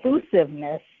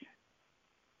inclusiveness,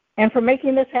 and for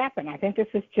making this happen. I think this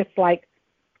is just like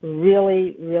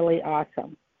really, really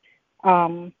awesome.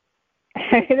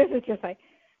 This is just like,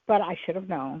 but I should have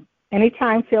known.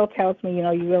 Anytime Phil tells me,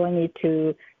 you really need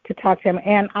to talk to him,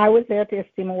 and I was there at the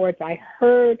Esteem Awards. I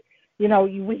heard, you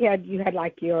had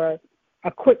like a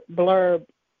quick blurb,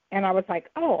 and I was like,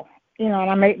 oh, and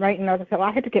I made writing notes. So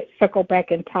I had to circle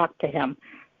back and talk to him.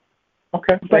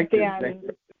 Okay. But then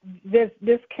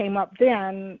this came up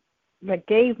then that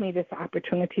gave me this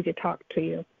opportunity to talk to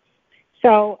you.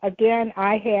 So again,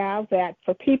 I have that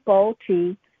for people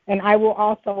to, and I will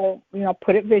also,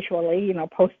 put it visually,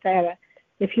 post that.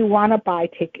 If you want to buy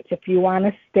tickets, if you want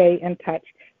to stay in touch,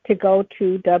 to go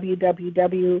to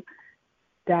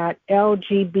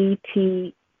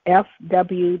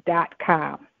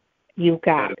www.lgbtfw.com. You've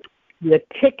got your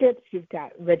tickets, you've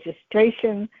got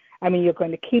registration. You're going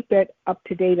to keep it up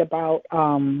to date about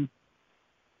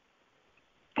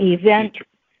events.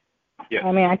 Yeah.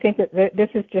 I think that this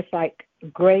is just like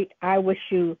great. I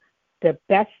wish you the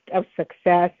best of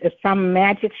success. If some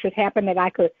magic should happen that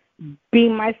I could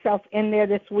beam myself in there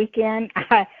this weekend,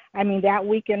 that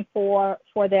weekend for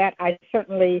that, I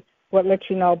certainly would let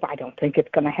you know, but I don't think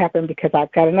it's going to happen because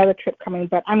I've got another trip coming.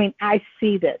 But, I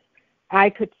see this.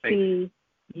 I could see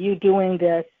you doing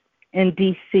this in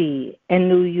D.C., in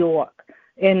New York,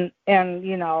 and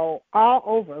all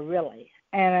over, really.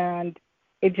 And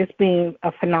it just being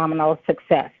a phenomenal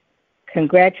success.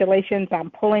 Congratulations on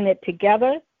pulling it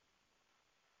together.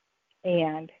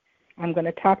 And I'm going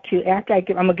to talk to you after I'm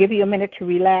going to give you a minute to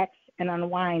relax and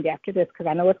unwind after this because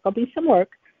I know it's going to be some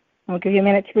work. I'm going to give you a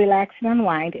minute to relax and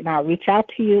unwind, and I'll reach out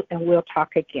to you, and we'll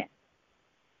talk again.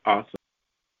 Awesome.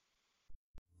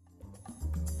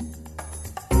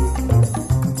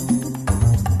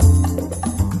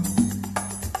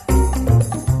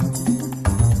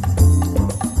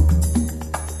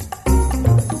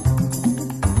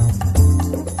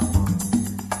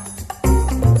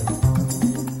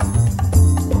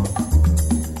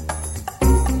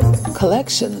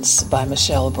 Collections by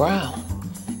Michelle Brown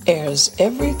airs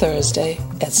every Thursday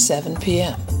at 7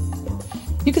 p.m.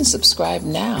 You can subscribe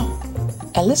now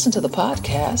and listen to the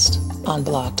podcast on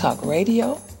Blog Talk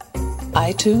Radio,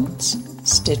 iTunes,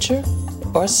 Stitcher,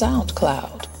 or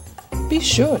SoundCloud. Be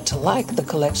sure to like the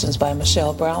Collections by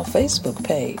Michelle Brown Facebook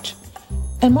page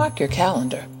and mark your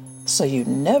calendar so you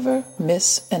never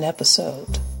miss an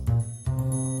episode.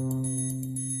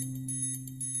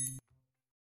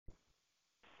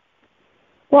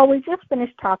 Well, we just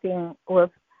finished talking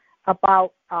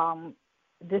about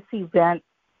this event,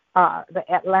 the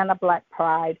Atlanta Black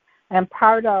Pride, and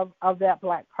part of that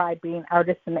Black Pride being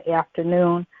Artists in the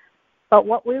Afternoon. But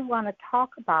what we want to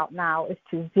talk about now is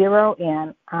to zero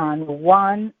in on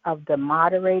one of the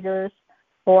moderators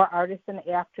for Artists in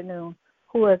the Afternoon,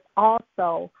 who is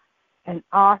also an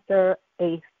author,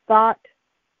 a thought,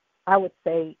 I would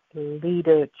say,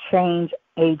 leader, change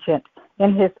agent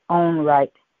in his own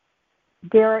right.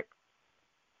 Derrick,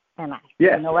 and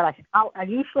yes. You know what? I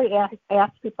usually ask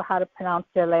people how to pronounce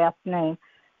their last name,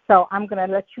 so I'm going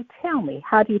to let you tell me.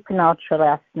 How do you pronounce your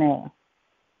last name?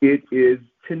 It is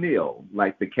Tennial,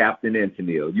 like the Captain and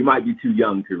Tennial. You might be too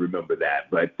young to remember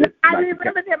that, but I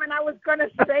remember them, and I was going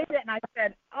to say that, and I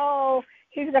said, "Oh,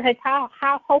 he's going to say how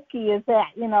hokey is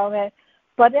that?"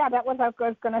 But yeah, that was what I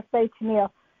was going to say,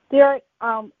 Tennial. Derrick,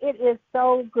 it is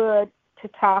so good to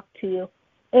talk to you,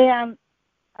 and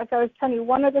as I was telling you,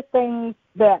 one of the things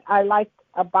that I liked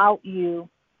about you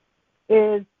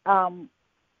is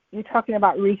you're talking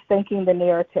about rethinking the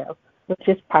narrative, which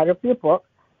is part of your book.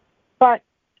 But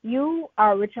you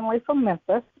are originally from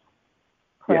Memphis,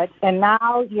 correct? Yes. And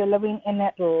now you're living in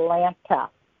Atlanta.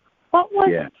 What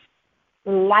was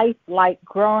life like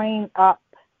growing up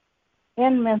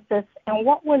in Memphis, and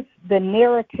what was the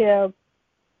narrative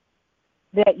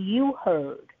that you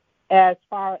heard as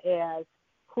far as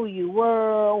who you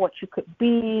were, what you could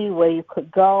be, where you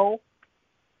could go?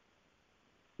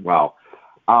 Wow.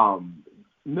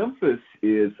 Memphis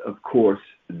is, of course,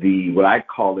 what I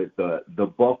call it,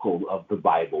 the buckle of the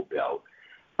Bible Belt.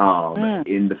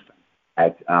 In the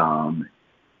fact that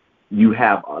you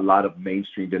have a lot of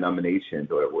mainstream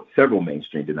denominations, or several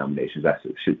mainstream denominations, I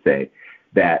should say,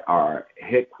 that are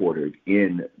headquartered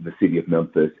in the city of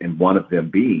Memphis, and one of them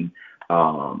being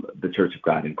the Church of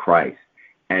God in Christ.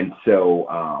 And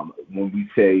so when we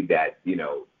say that,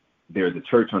 there's a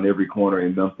church on every corner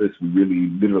in Memphis, we really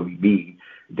literally mean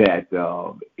that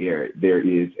there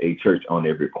is a church on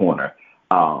every corner.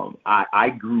 I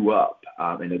grew up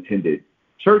and attended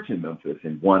church in Memphis,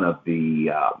 in one of the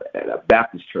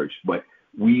Baptist church, but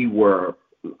we were,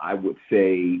 I would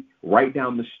say, right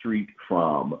down the street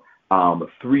from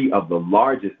three of the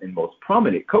largest and most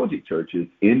prominent Kojic churches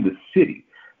in the city.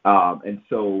 And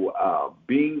so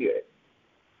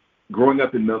growing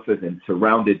up in Memphis and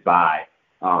surrounded by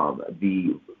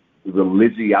the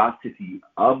religiosity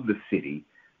of the city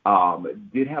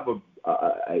did have a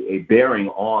bearing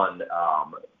on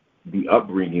the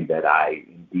upbringing that I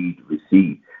indeed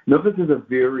received. Memphis is a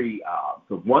very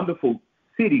a wonderful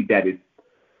city that is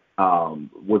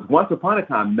was once upon a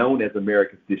time known as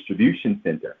America's distribution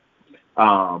center.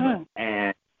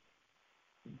 And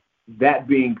that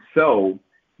being so,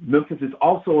 Memphis is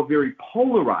also a very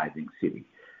polarizing city.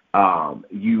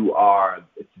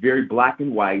 It's very black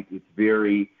and white. It's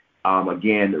very,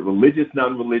 again, religious,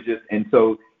 non-religious. And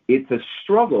so it's a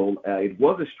struggle. It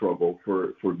was a struggle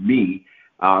for me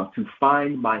to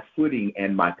find my footing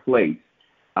and my place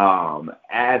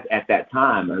as at that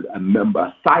time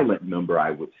a silent member,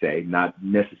 I would say, not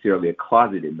necessarily a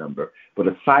closeted member, but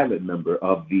a silent member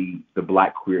of the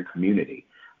Black queer community.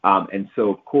 And so,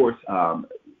 of course,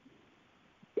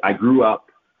 I grew up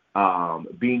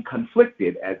being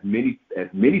conflicted, as many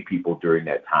people during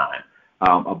that time,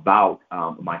 about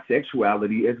my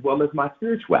sexuality as well as my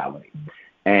spirituality.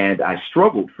 And I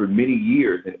struggled for many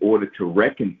years in order to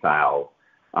reconcile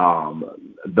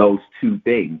those two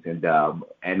things.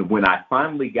 And when I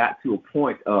finally got to a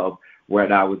point of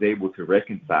where I was able to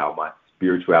reconcile my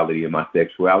spirituality and my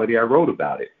sexuality, I wrote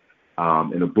about it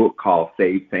in a book called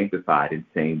Saved, Sanctified, and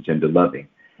Same Gender Loving.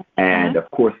 And of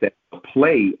course, that's a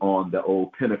play on the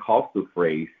old Pentecostal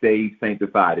phrase, saved,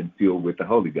 sanctified, and filled with the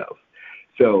Holy Ghost.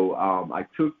 So I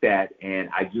took that and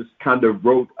I just kind of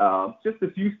wrote just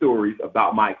a few stories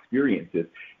about my experiences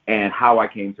and how I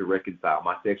came to reconcile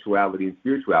my sexuality and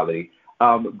spirituality.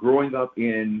 Growing up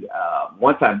in,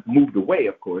 once I moved away,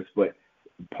 of course, but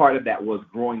part of that was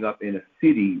growing up in a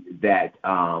city that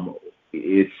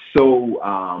is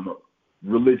so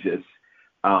religious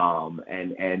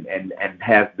and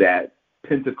has that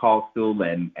Pentecostal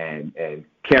and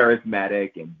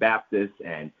charismatic and Baptist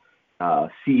and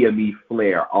CME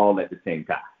flair all at the same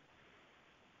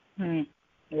time.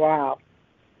 Wow.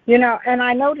 You know, and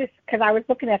I noticed, because I was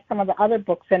looking at some of the other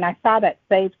books, and I saw that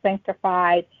Saved,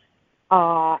 Sanctified,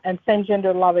 and Same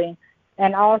Gender Loving,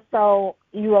 and also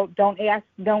you wrote Don't Ask,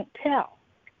 Don't Tell.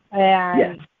 And,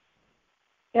 yes.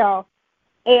 You know,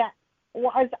 and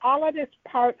was all of this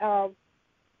part of,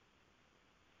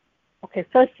 okay,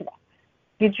 first of all,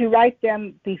 did you write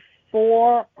them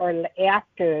before or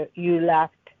after you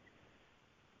left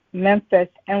Memphis?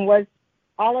 And was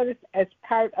all of this as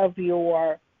part of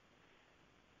your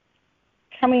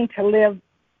coming to live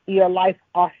your life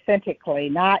authentically?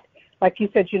 Not, like you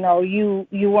said, you know, you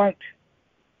weren't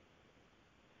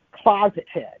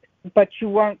closeted, but you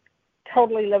weren't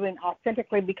totally living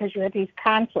authentically because you had these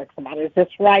conflicts about, is this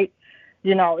right?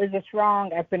 You know, is this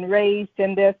wrong? I've been raised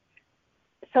in this.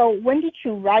 So when did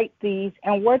you write these,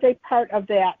 and were they part of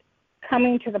that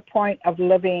coming to the point of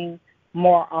living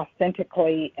more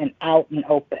authentically and out and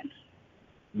open?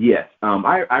 Yes.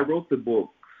 I wrote the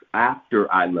books after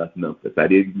I left Memphis. I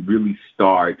didn't really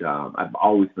start. I've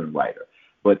always been a writer.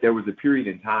 But there was a period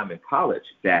in time in college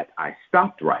that I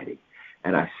stopped writing.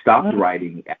 And I stopped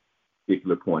writing at a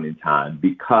particular point in time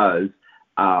because,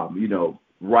 you know,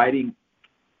 writing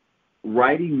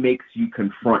makes you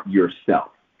confront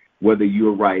yourself, whether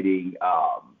you're writing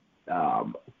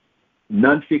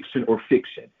nonfiction or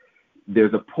fiction.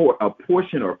 There's a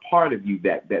portion or part of you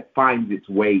that finds its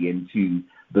way into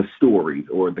the stories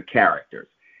or the characters.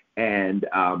 And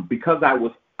because I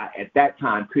was, at that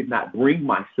time, could not bring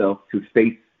myself to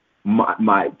face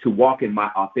to walk in my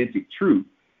authentic truth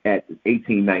at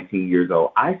 18, 19 years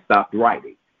old, I stopped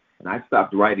writing. And I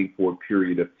stopped writing for a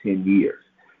period of 10 years.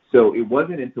 So it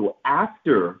wasn't until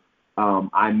after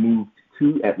I moved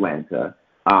to Atlanta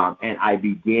and I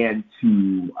began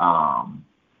to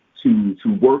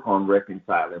work on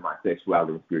reconciling my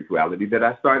sexuality and spirituality that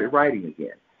I started writing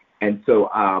again. And so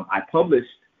I published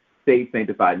Saved,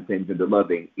 Sanctified, and Same Gender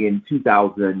Loving in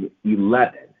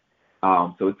 2011.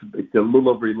 So it's a little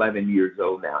over 11 years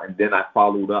old now. And then I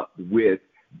followed up with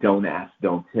Don't Ask,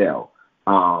 Don't Tell.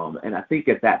 And I think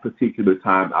at that particular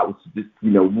time, I was just,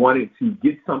 you know, wanting to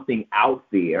get something out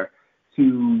there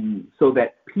so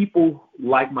that people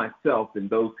like myself and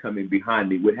those coming behind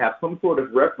me would have some sort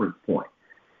of reference point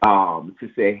to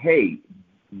say, hey,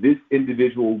 this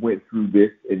individual went through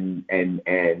this and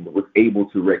was able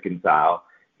to reconcile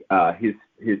his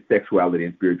sexuality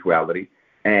and spirituality,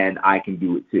 and I can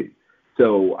do it too.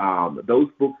 So those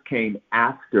books came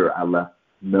after I left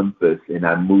Memphis and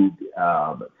I moved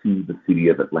to the city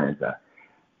of Atlanta.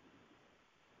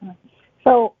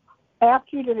 So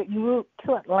after you did it, you moved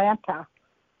to Atlanta.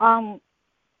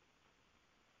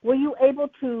 Were you able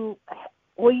to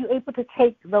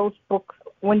take those books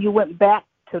when you went back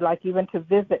to, like, even to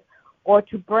visit, or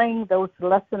to bring those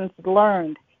lessons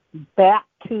learned back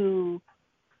to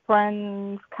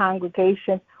friends,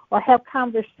 congregations, or have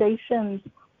conversations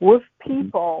with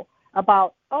people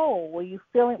about, oh, we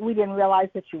didn't realize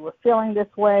that you were feeling this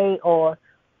way, or,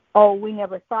 oh, we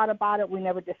never thought about it, we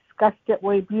never discussed it?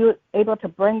 Were you able to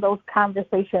bring those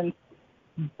conversations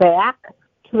back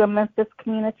to the Memphis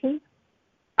community?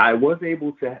 I was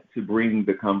able to bring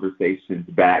the conversations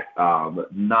back,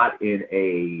 not in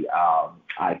a,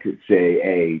 I could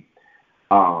say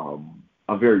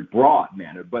a very broad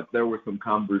manner, but there were some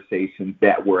conversations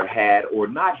that were had or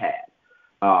not had.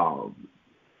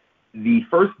 The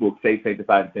first book, Saved,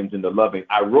 Sanctified, and Same Gender Loving,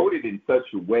 I wrote it in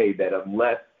such a way that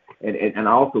unless, and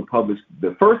I also published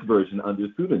the first version under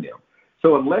pseudonym.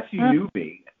 So unless you knew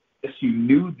me, unless you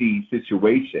knew the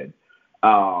situation,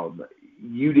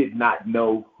 you did not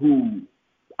know who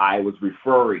I was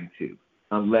referring to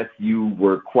unless you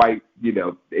were quite,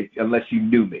 unless you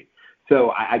knew me.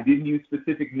 So I didn't use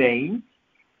specific names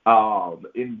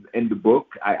in the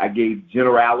book. I gave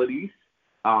generalities,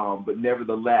 but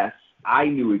nevertheless, I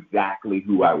knew exactly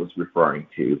who I was referring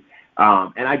to.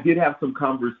 And I did have some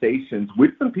conversations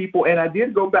with some people, and I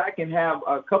did go back and have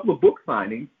a couple of book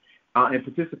signings and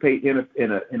participate in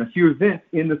a few events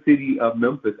in the city of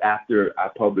Memphis after I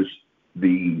published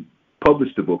the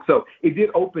book. So it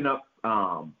did open up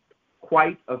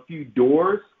quite a few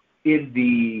doors in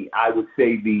the, I would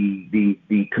say,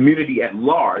 the community at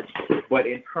large, but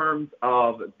in terms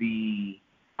of the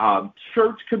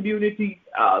church community,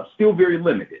 still very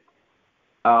limited,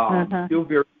 still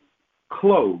very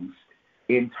closed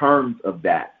in terms of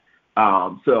that.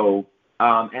 And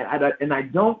I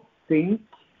don't think,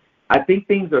 I think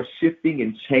things are shifting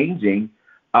and changing,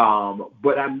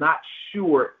 but I'm not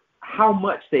sure how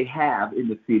much they have in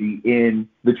the city in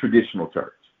the traditional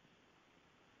church.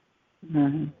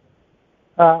 Mm-hmm.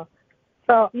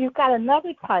 So you've got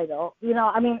another title.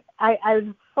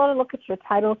 I sort of look at your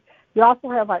titles. You also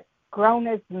have, like, Grown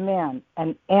as Men,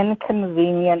 An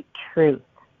Inconvenient Truth.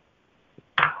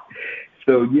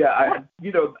 So, yeah,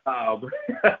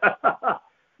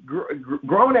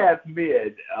 Grown as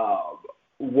Men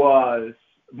was,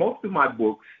 most of my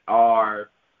books are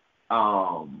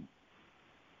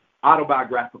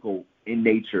autobiographical in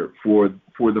nature for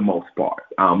the most part,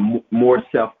 more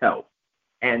self-help.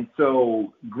 And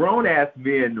so Grown as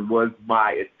Men was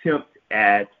my attempt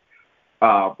at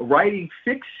writing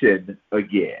fiction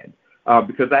again,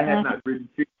 because I had not written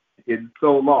fiction in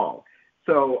so long.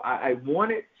 So I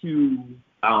wanted to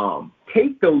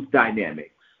take those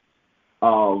dynamics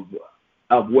of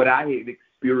what I had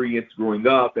experienced growing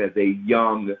up as a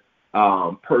young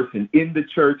person in the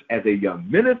church, as a young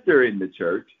minister in the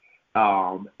church,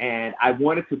 and I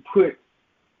wanted to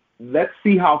let's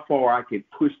see how far I could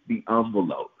push the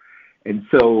envelope. And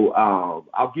so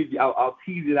I'll tease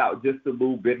it out just a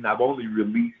little bit, and I've only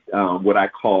released what I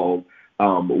call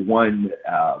one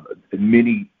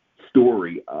mini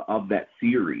story of that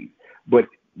series. But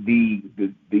the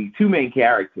two main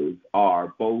characters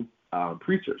are both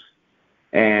preachers,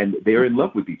 and they're in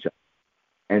love with each other.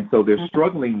 And so they're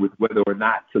struggling with whether or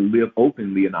not to live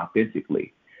openly and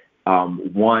authentically.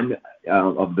 One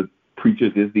of the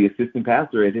preachers is the assistant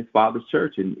pastor at his father's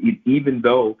church, and even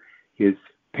though his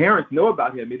parents know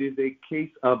about him, it is a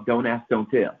case of don't ask, don't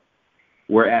tell.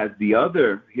 Whereas the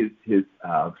other, his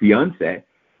fiance,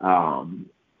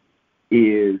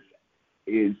 is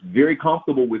very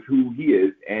comfortable with who he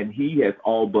is, and he has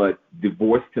all but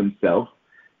divorced himself,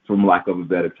 from lack of a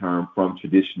better term, from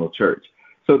traditional church.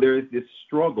 So there is this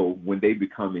struggle when they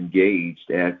become engaged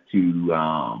as to,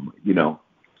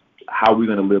 how we're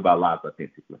going to live our lives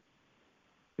authentically.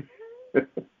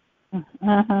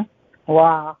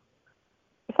 Wow.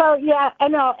 So, yeah, I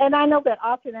know. And I know that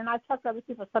often, and I talk to other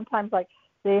people sometimes, like,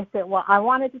 they say, well, I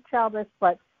wanted to tell this,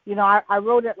 but, I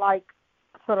wrote it like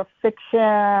sort of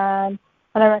fiction.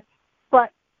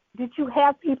 But did you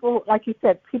have people, like you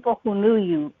said, people who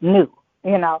knew,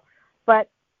 but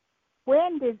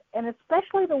when did, and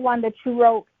especially the one that you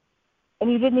wrote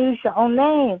and you didn't use your own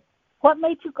name, what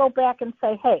made you go back and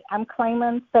say, hey, I'm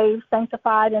claiming saved,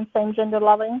 sanctified, and same gender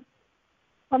loving?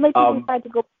 What made you decide to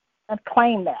go and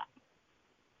claim that?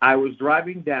 I was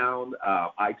driving down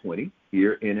I-20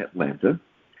 here in Atlanta,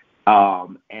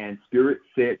 and Spirit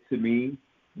said to me,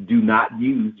 do not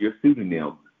use your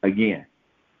pseudonym again.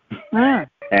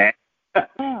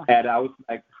 And I was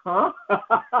like, huh?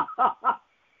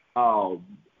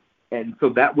 And so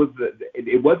that was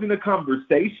it wasn't a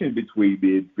conversation between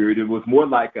me and Spirit. It was more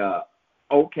like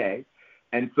okay.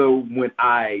 And so when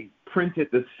I printed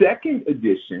the second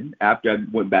edition, after I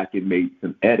went back and made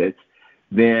some edits,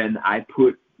 then I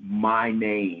put my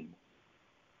name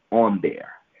on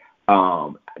there.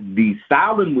 The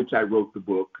style in which I wrote the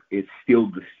book is still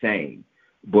the same,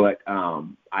 but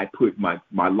I put my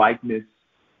likeness,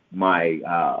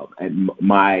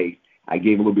 I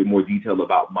gave a little bit more detail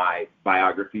about my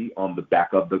biography on the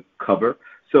back of the cover.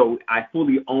 So I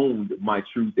fully owned my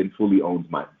truth and fully owned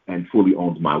my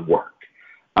work.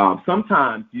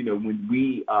 Sometimes, when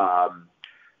we, I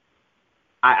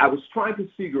was trying to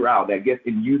figure out, I guess,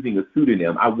 in using a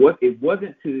pseudonym, it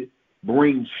wasn't to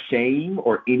bring shame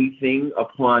or anything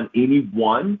upon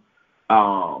anyone,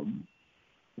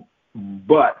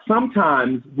 but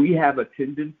sometimes we have a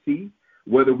tendency,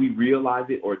 whether we realize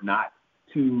it or not,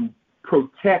 to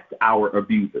protect our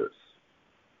abusers.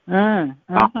 And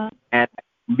I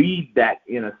believe that,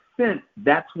 in a sense,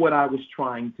 that's what I was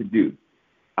trying to do.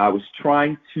 I was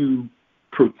trying to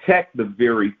protect the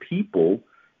very people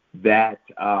that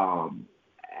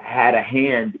had a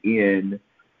hand in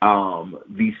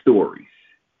these stories.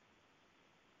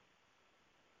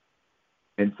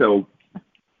 And so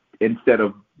and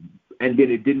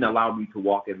then it didn't allow me to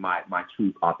walk in my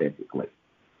truth authentically.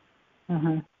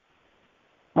 Mm-hmm.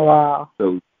 Wow.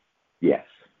 So, yes.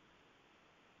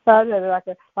 So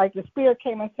like the Spirit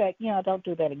came and said, don't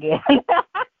do that again.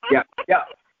 Yeah.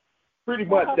 Pretty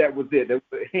much that was it. There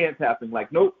was a hand tapping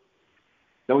like, nope,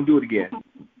 don't do it again.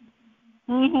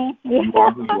 Mm-hmm. You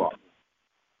are who you are.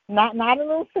 Not a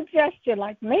little suggestion,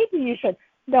 like maybe you should.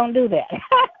 Don't do that.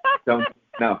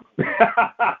 No.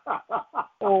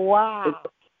 Oh, wow.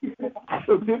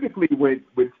 So typically, when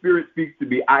Spirit speaks to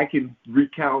me, I can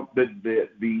recount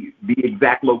the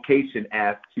exact location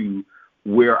as to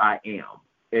where I am,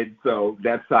 and so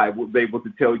that's how I was able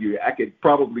to tell you. I could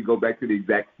probably go back to the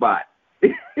exact spot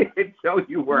and tell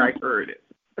you where I heard it.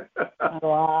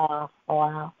 Wow.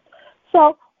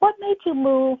 So, what made you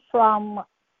move from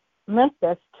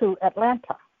Memphis to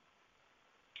Atlanta?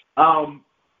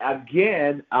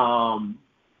 Again, I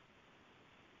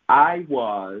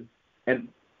was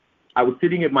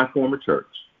sitting at my former church,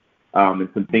 and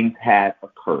some things had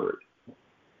occurred.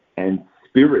 And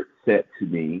Spirit said to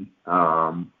me,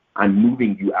 I'm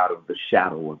moving you out of the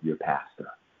shadow of your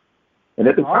pastor. And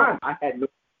at the time, I had no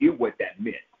idea what that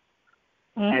meant.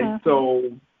 Mm-hmm. And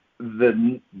so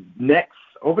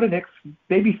over the next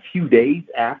maybe few days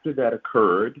after that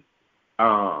occurred,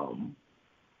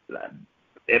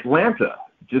 Atlanta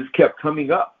just kept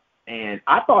coming up. And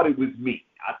I thought it was me.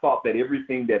 I thought that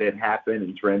everything that had happened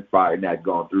and transpired and had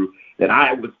gone through, that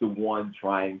I was the one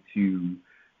trying to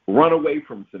run away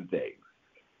from some things.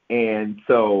 And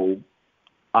so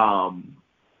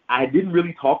I didn't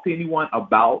really talk to anyone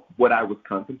about what I was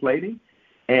contemplating.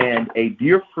 And a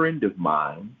dear friend of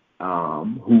mine,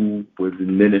 who was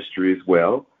in ministry as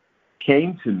well,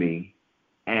 came to me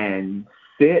and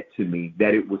said to me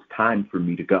that it was time for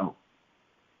me to go.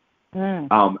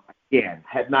 Again,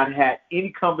 had not had any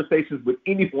conversations with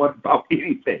anyone about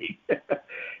anything.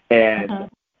 And at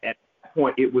that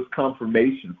point, it was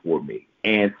confirmation for me.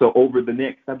 And so over the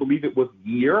next, I believe it was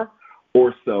year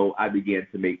or so, I began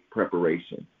to make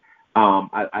preparation.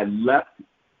 I left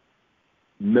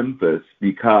Memphis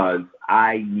because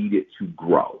I needed to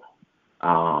grow.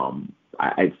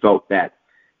 I felt that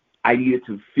I needed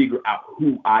to figure out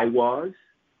who I was,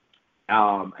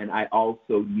 and I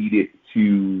also needed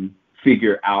to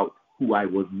figure out who I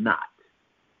was not.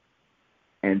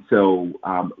 And so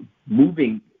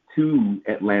moving to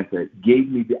Atlanta gave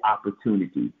me the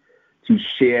opportunity to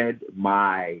shed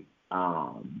my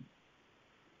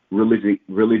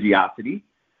religiosity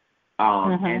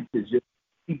and to just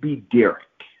be Derrick,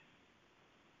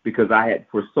 because I had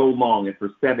for so long and for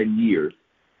 7 years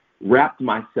wrapped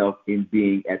myself in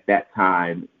being, at that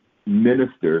time,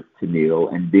 Minister Tennial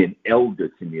and then Elder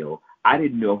Tennial. I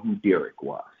didn't know who Derrick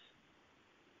was.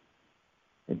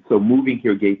 And so moving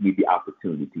here gave me the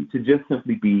opportunity to just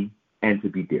simply be and to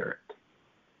be Derrick.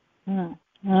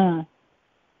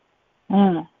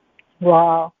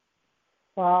 Wow.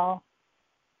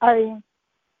 I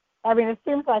mean, it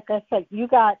seems like I said you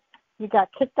got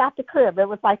kicked out the crib. It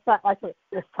was like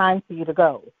it's time for you to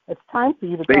go. It's time for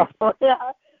you to go.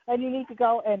 Yeah, and you need to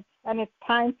go, and it's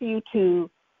time for you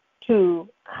to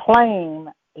claim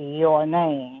your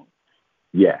name.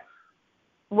 Yes.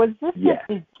 Was this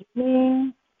the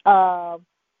beginning of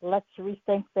Let's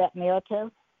Rethink That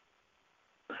Narrative?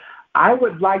 I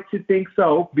would like to think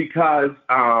so, because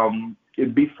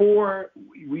before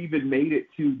we even made it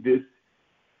to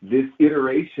this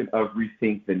iteration of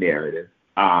Rethink the Narrative,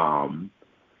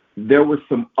 there were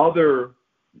some other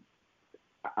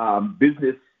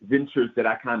business ventures that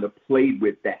I kind of played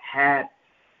with that had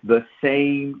the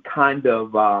same kind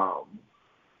of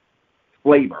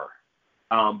flavor,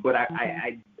 but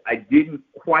I didn't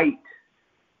quite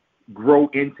grow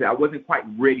into. I wasn't quite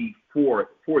ready for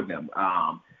them.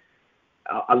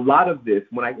 A lot of this,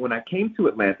 when I came to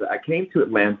Atlanta, I came to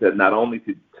Atlanta not only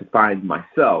to find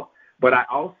myself, but I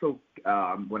also,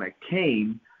 when I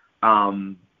came,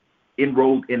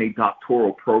 enrolled in a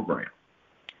doctoral program.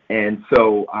 And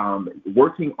so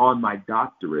working on my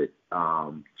doctorate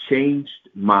changed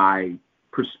my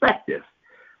perspective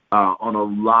on a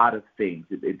lot of things.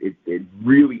 It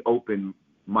really opened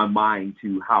my mind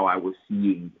to how I was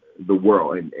seeing the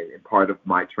world and part of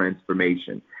my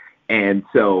transformation. And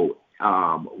so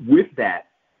with that,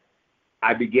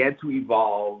 I began to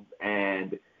evolve,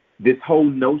 and this whole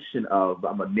notion of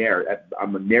I'm a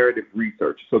narrative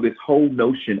researcher. So this whole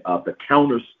notion of the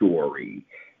counter story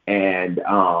and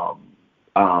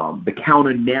the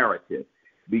counter narrative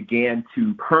began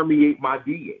to permeate my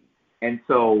being. And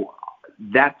so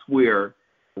that's where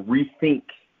Rethink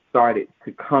started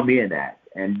to come in at.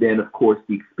 And then, of course,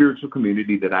 the spiritual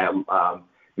community that I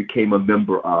became a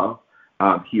member of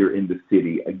here in the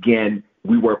city. Again,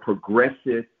 we were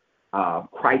progressive,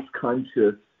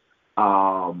 Christ-conscious,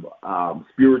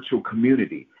 spiritual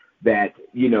community that,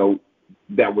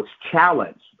 that was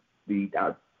challenged. The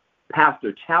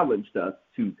pastor challenged us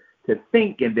to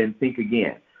think and then think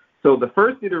again. So the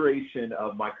first iteration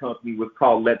of my company was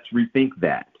called Let's Rethink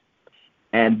That.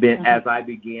 And then as I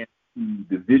began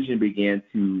the vision began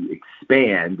to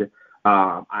expand,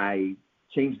 I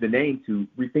changed the name to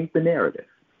Rethink the Narrative,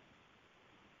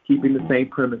 keeping the same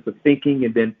premise of thinking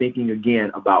and then thinking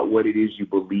again about what it is you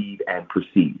believe and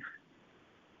perceive.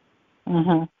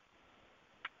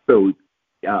 So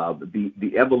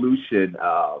the evolution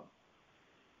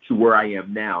to where I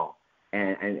am now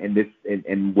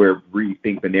and where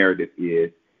Rethink the Narrative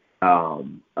is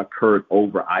occurred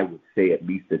over, I would say, at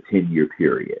least a 10-year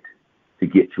period to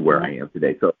get to where I am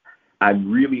today. So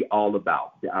I'm really all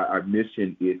about our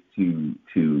mission is to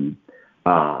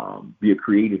be a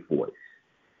creative voice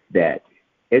that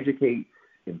educates,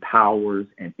 empowers,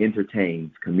 and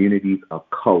entertains communities of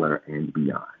color and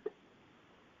beyond.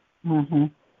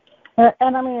 And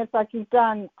I mean, it's like you've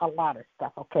done a lot of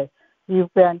stuff. Okay,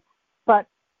 but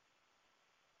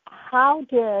how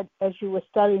did, as you were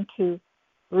starting to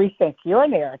rethink your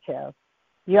narrative,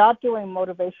 you're doing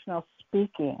motivational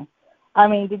speaking. I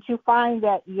mean, did you find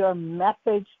that your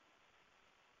message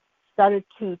started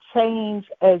to change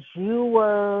as you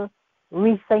were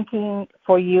rethinking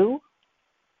for you?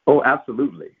 Oh,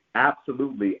 absolutely.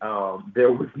 Absolutely.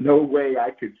 There was no way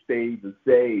I could stay the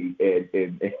same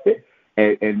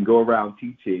and go around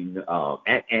teaching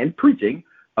and preaching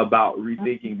about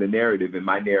rethinking the narrative, and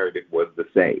my narrative was the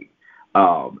same.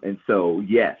 And so,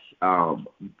 yes,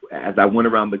 as I went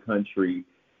around the country,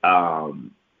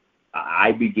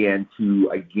 I began to,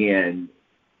 again,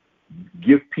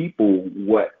 give people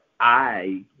what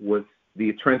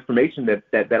the transformation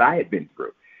that I had been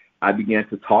through. I began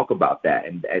to talk about that,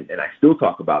 and I still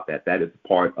talk about that. That is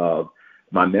part of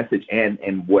my message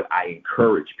and what I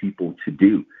encourage people to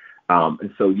do.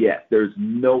 And so, yes, there's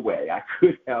no way I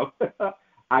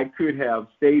could have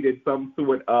stayed in some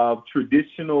sort of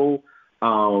traditional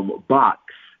box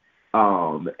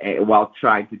while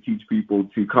trying to teach people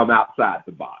to come outside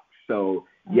the box. So,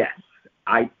 yes,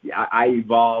 I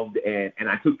evolved, and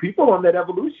I took people on that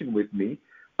evolution with me.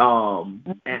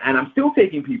 And I'm still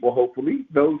taking people, hopefully,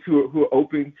 those who are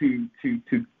open to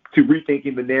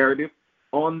rethinking the narrative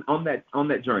on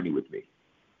that journey with me.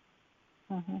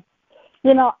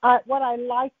 What I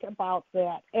liked about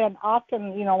that, and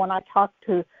often, when I talk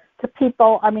to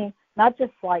people, I mean, not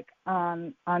just like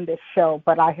on this show,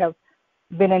 but I have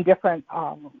been in different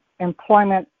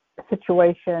employment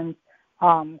situations,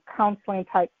 counseling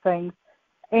type things,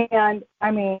 and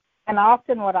I mean, and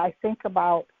often what I think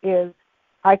about is,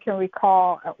 I can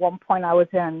recall at one point I was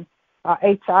in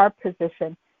HR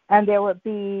position, and there would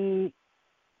be,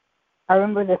 I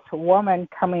remember this woman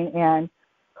coming in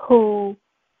who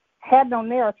had no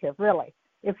narrative, really.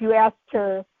 If you asked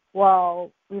her,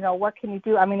 well, what can you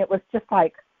do? I mean, it was just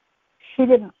like she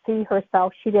didn't see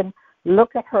herself. She didn't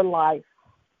look at her life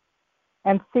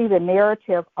and see the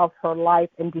narrative of her life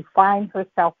and define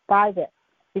herself by that.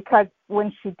 Because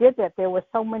when she did that, there were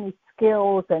so many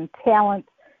skills and talents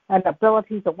and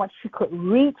abilities of what she could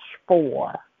reach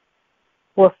for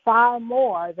were far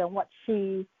more than what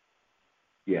she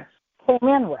came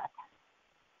in with.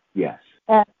 Yes.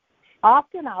 And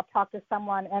often I'll talk to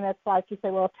someone, and it's like you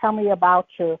say, well, tell me about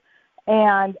you.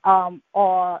 And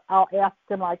or I'll ask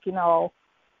them, like, they'll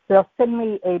send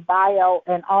me a bio,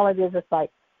 and all it is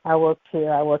like, I worked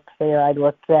here, I worked there, I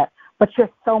worked there. But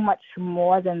you're so much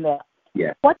more than that.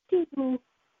 Yeah. What do you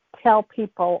tell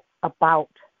people about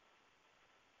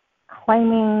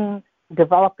claiming,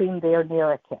 developing their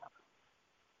narrative?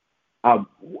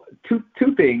 Two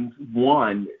things.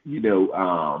 One,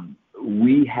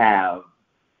 we have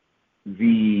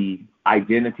the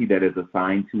identity that is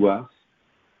assigned to us,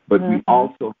 but we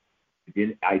also have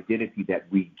the identity that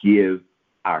we give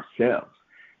ourselves.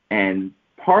 And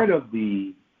part of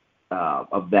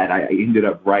that, I ended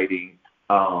up writing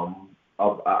a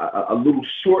little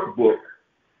short book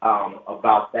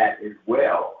about that as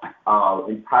well,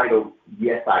 entitled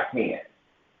 "Yes, I Can."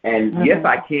 And Yes,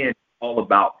 I Can is all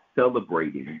about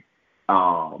celebrating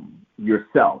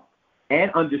yourself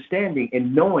and understanding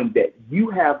and knowing that you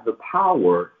have the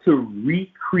power to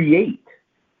recreate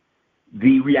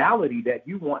the reality that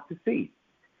you want to see.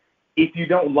 If you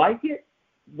don't like it,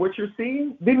 what you're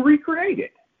seeing, then recreate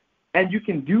it. And you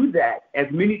can do that as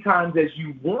many times as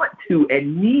you want to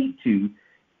and need to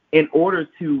in order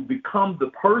to become the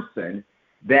person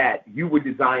that you were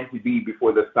designed to be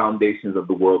before the foundations of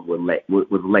the world was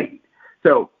laid.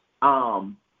 So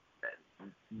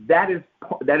that is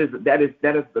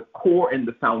the core and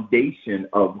the foundation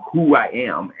of who I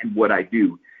am and what I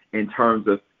do in terms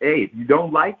of, hey, if you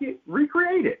don't like it,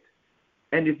 recreate it.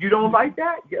 And if you don't like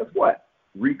that, guess what?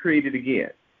 Recreate it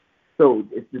again. So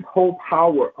it's this whole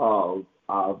power of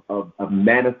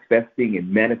manifesting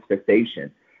and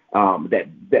manifestation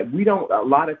that we don't, a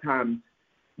lot of times,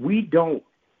 we're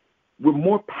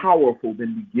more powerful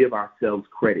than we give ourselves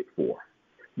credit for.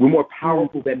 We're more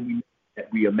powerful than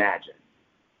we imagine.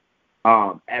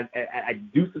 As I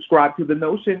do subscribe to the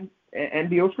notion and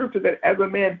the old scripture that as a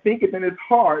man thinketh in his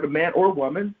heart, a man or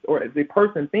woman, or as a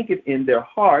person thinketh in their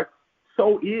heart,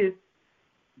 so is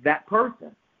that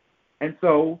person.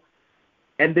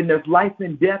 And then there's life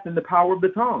and death in the power of the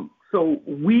tongue. So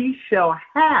we shall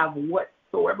have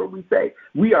whatsoever we say.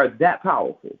 We are that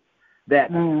powerful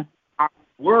that our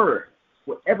words,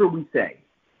 whatever we say,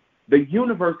 the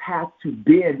universe has to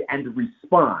bend and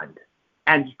respond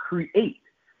and create,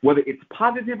 whether it's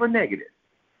positive or negative.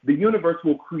 The universe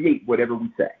will create whatever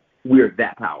we say. We are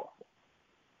that powerful.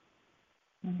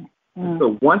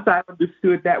 So once I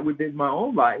understood that within my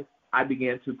own life, I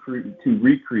began to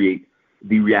recreate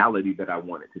the reality that I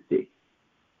wanted to see.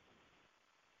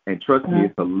 And trust me,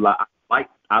 it's a lot.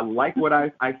 I like what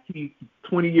I see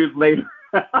 20 years later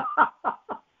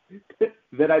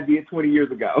that I did 20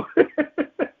 years ago.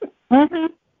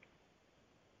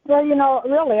 Well,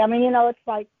 really, it's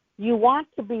like you want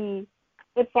to be,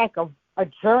 it's like a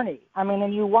journey.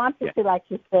 And you want to see, like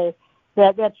you say,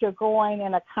 that you're going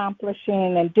and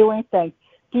accomplishing and doing things.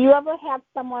 Do you ever have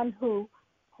someone who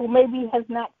maybe has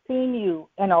not seen you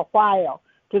in a while?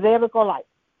 Do they ever go like,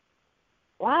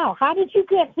 wow, how did you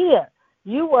get here?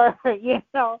 You were, you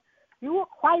were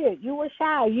quiet, you were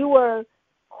shy, you were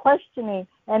questioning,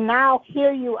 and now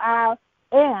here you are,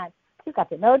 and you got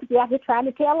the nerve to be out here trying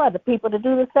to tell other people to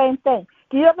do the same thing.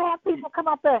 Do you ever have people come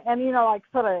up there and, like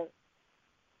sort of,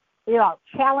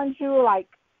 challenge you, like,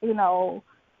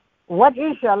 what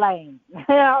is your lane?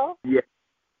 Yeah.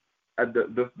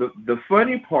 The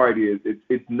funny part is it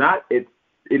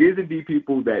is indeed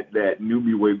people that knew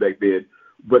me way back then,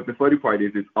 but the funny part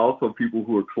is it's also people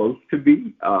who are close to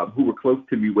me, who were close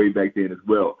to me way back then as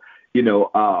well.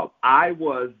 I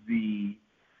was the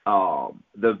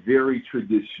very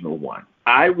traditional one.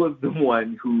 I was the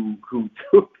one who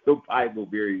took the Bible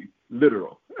very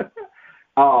literal.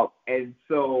 And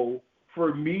so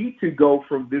for me to go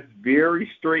from this very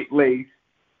straight-laced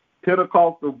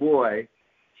Pentecostal boy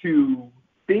to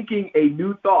thinking a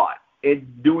new thought and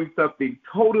doing something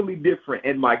totally different,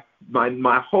 and my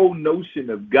whole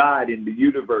notion of God and the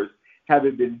universe has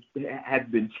been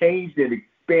changed and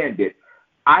expanded.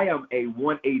 I am a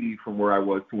 180 from where I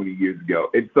was 20 years ago.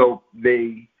 And so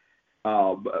my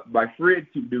friends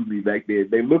who knew me back then,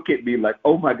 they look at me like,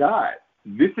 oh my God,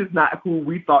 this is not who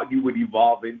we thought you would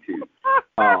evolve into.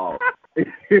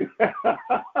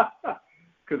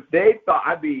 Because they thought,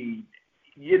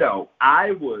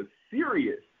 I was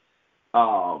serious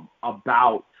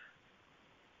about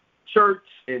church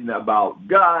and about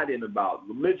God and about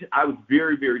religion. I was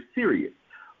very, very serious.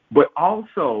 But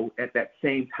also at that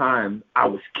same time, I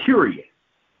was curious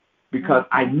because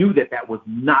I knew that was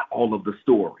not all of the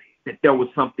story, that there was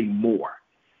something more,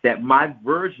 that my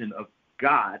version of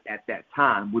God at that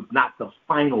time was not the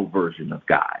final version of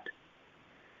God.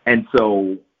 And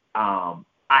so I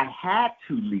I had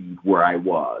to leave where I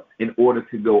was in order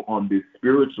to go on this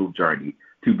spiritual journey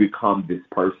to become this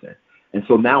person. And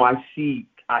so now I see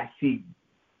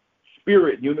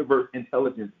spirit, universe,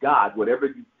 intelligence, God,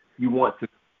 whatever you want to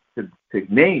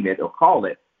name it or call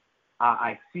it.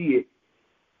 I see it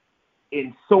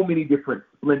in so many different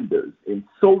splendors, in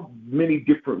so many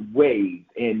different ways,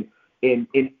 in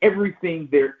everything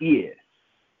there is.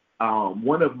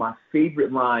 One of my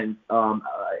favorite lines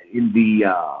in the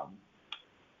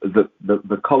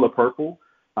Color Purple,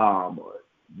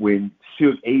 when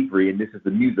Suge Avery, and this is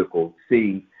the musical,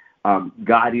 sings,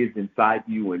 God is inside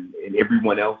you and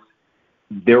everyone else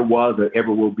there was or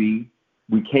ever will be.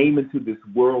 We came into this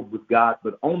world with God,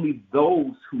 but only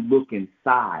those who look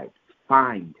inside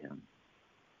find him.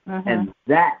 Mm-hmm. And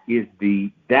that is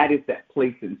that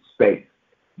place in space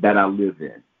that I live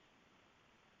in.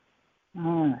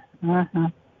 Mm-hmm.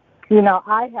 You know,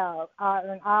 I have,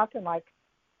 and often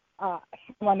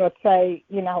someone would say,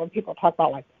 you know, when people talk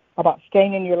about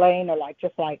staying in your lane or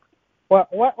just what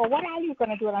are you going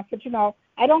to do? And I said, you know,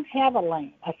 I don't have a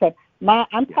lane. I said,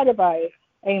 I'm part of a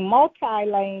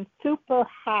multi-lane super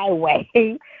highway,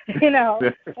 you know,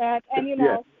 and you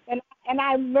know, and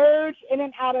I merge in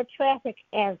and out of traffic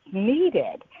as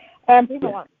needed. And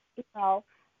people are, you know,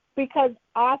 because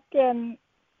often,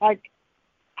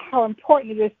 how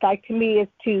important it is, to me,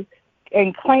 is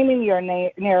in claiming your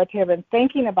narrative and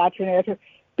thinking about your narrative,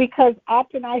 because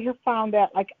often I have found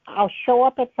that, I'll show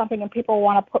up at something and people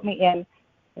want to put me in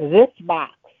this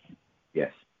box.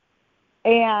 Yes.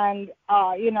 And,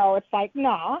 you know, it's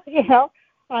no, you know,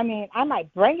 I mean, I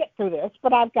might bring it through this,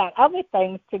 but I've got other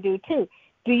things to do too.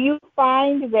 Do you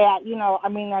find that, you know, I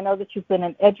mean, I know that you've been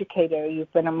an educator,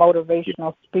 you've been a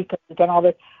motivational speaker, you've done all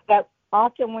this, that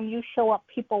often when you show up,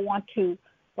 people want to,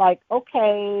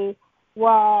 okay,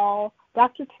 well,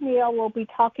 Dr. Tennial will be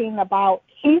talking about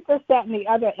he's this, that, and the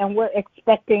other, and we're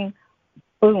expecting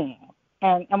boom,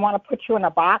 and want to put you in a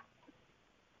box?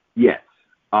 Yes.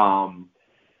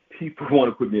 People want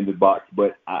to put me in the box,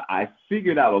 but I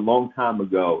figured out a long time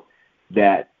ago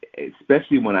that,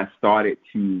 especially when I started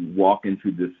to walk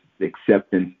into this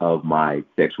acceptance of my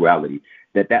sexuality,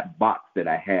 that box that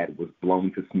I had was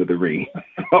blown to smithereens.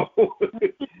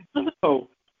 So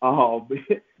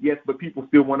yes, but people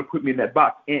still want to put me in that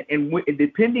box. And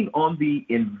depending on the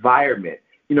environment,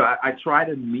 you know, I try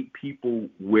to meet people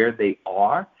where they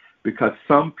are, because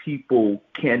some people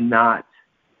cannot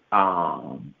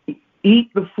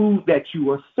eat the food that you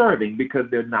are serving because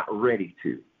they're not ready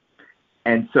to.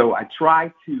 And so I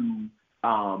try to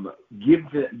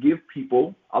give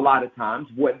people a lot of times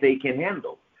what they can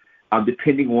handle,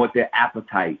 depending on what their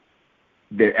appetite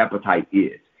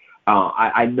is.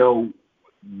 I know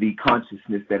the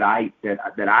consciousness that I'm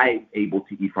able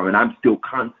to eat from, and I'm still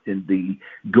constantly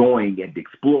going and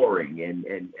exploring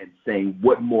and saying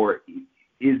what more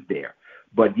is there.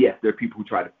 But yes, there are people who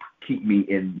try to keep me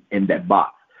in that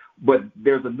box. But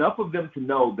there's enough of them to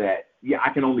know that, I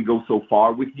can only go so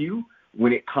far with you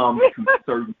when it comes to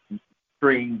certain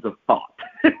strings of thought.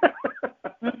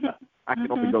 I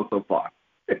can only go so far.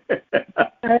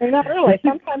 Not really.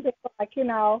 Sometimes it's you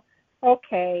know,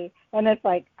 okay, and it's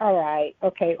all right,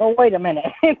 okay, well, wait a minute,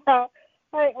 you know,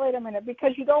 wait a minute,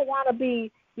 because you don't want to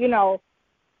be, you know,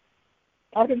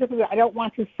 I don't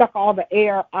want to suck all the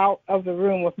air out of the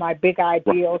room with my big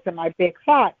ideals and my big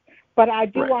thoughts, but I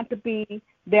do want to be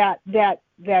that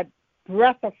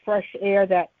breath of fresh air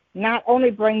that not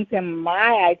only brings in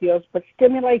my ideals but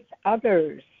stimulates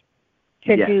others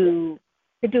to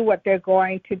do what they're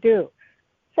going to do.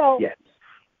 So,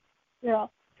 you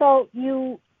know, so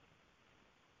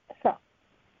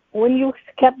when you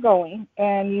kept going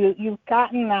and you've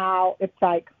gotten now, it's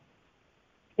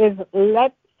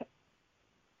let's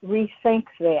rethink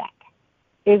that.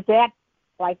 Is that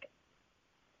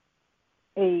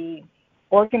a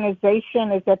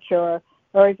organization? Is that your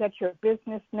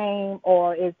business name,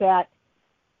 or is that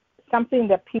something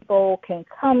that people can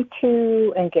come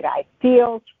to and get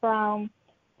ideas from?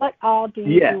 What all do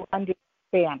you do under the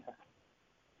banner?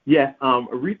 Yes,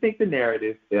 REThink the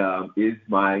Narrative is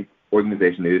my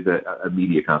organization. It is a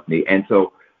media company, and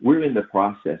so we're in the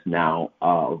process now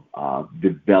of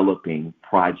developing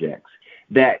projects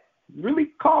that really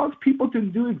cause people to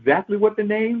do exactly what the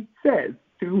name says,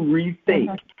 to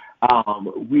rethink.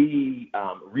 We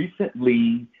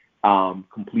recently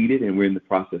completed, and we're in the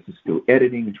process of still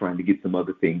editing and trying to get some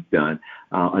other things done,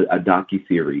 a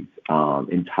docuseries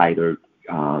entitled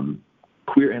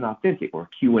Queer and Authentic, or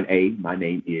Q&A. My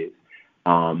name is,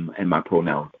 and my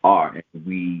pronouns are. And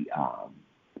we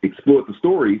explored the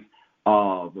stories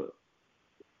of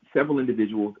several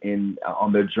individuals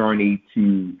on their journey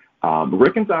to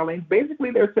reconciling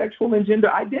basically their sexual and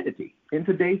gender identity in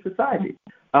today's society.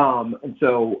 And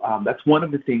so that's one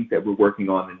of the things that we're working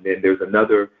on. And then there's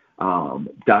another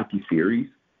docuseries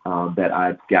that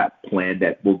I've got planned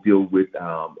that will deal with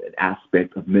an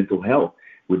aspect of mental health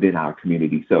within our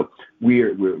community. So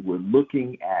we're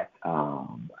looking at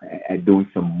doing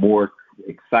some more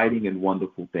exciting and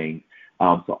wonderful things.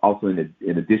 So also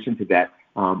in addition to that,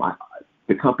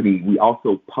 the company, we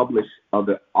also publish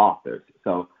other authors.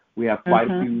 So we have quite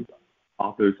a few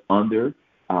authors under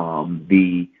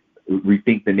the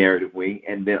REThink the Narrative wing,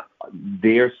 and then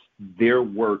their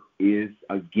work is,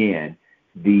 again,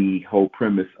 the whole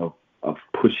premise of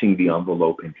pushing the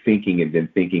envelope and thinking and then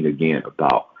thinking again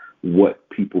about what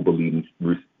people believe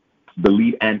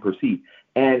and perceive.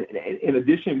 And in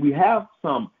addition, we have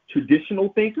some traditional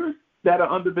thinkers that are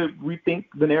under the REThink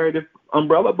the Narrative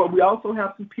umbrella, but we also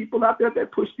have some people out there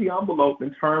that push the envelope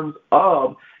in terms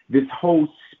of this whole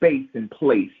space and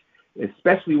place,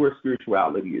 especially where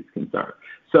spirituality is concerned.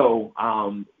 So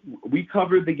we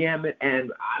covered the gamut,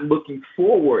 and I'm looking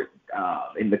forward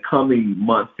in the coming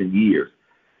months and years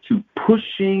to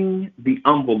pushing the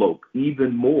envelope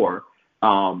even more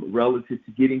relative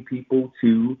to getting people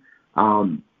to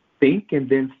think and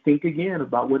then think again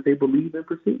about what they believe and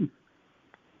perceive.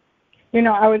 You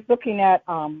know, I was looking at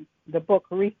the book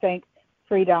Rethink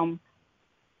Freedom,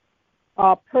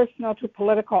 Personal to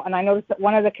Political, and I noticed that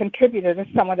one of the contributors is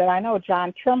someone that I know,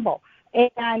 John Trimble.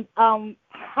 And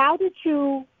how did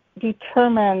you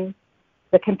determine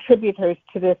the contributors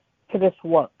to this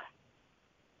work?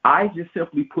 I just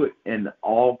simply put an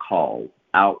all call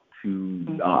out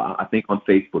to, I think, on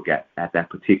Facebook at that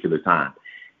particular time.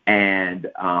 And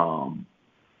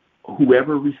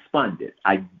whoever responded,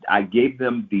 I gave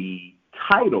them the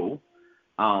title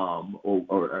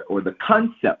or the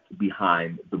concept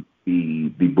behind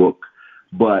the book,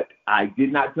 but I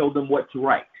did not tell them what to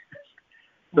write.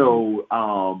 So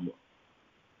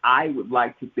I would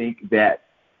like to think that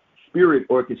Spirit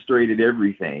orchestrated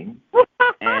everything,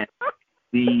 and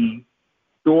the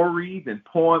stories and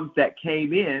poems that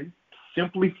came in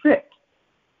simply fit.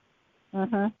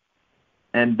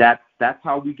 And that's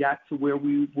how we got to where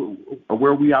we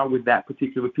are with that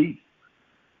particular piece.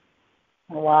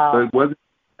 Wow. So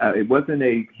it wasn't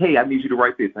a, hey, I need you to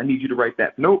write this, I need you to write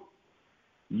that. Nope.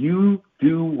 You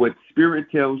do what Spirit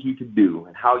tells you to do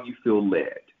and how you feel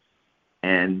led.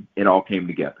 And it all came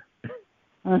together.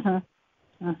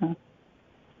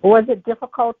 Was it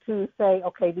difficult to say,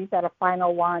 okay, these are the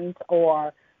final ones,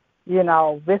 or, you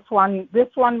know, this one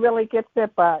really gets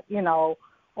it, but, you know,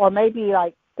 or maybe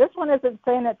like, this one isn't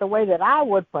saying it the way that I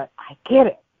would, but I get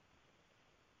it?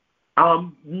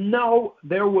 No,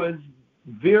 there was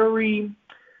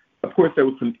of course, there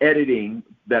was some editing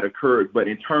that occurred, but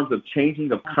in terms of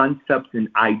changing of concepts and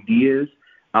ideas,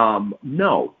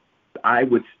 no. I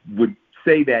would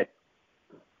say that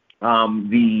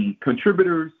the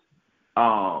contributors'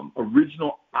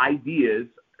 original ideas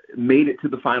made it to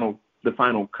the final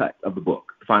cut of the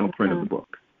book, the final print of the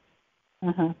book.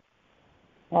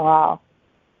 Wow.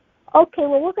 Okay,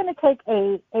 well, we're going to take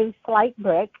a slight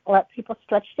break, let people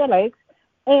stretch their legs,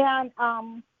 and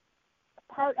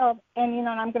and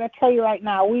I'm going to tell you right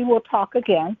now, we will talk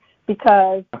again,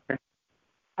 because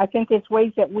I think there's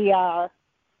ways that we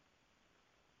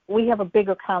have a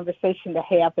bigger conversation to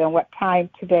have than what time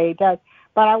today does.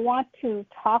 But I want to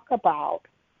talk about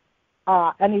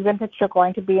an event that you're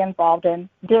going to be involved in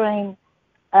during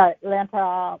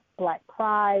Atlanta Black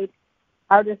Pride,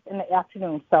 Artists in the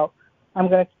Afternoon. So I'm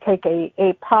going to take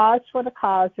a pause for the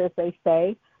cause, as they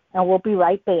say, and we'll be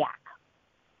right back.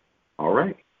 All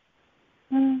right.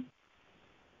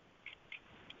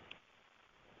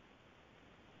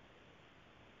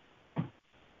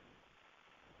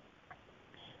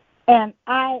 And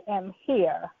I am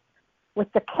here with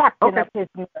the captain of his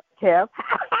narrative,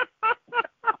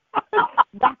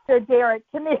 Dr. Derrick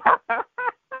Tennial.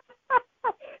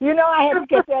 You know, I had to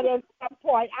get that in at some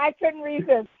point. I couldn't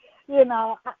resist. You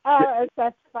know,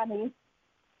 that's funny.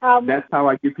 That's how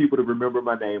I get people to remember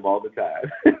my name all the time.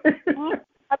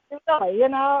 You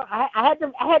know, I had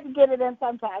to get it in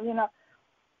sometime. You know,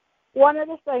 one of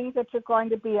the things that you're going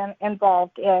to be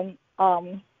involved in,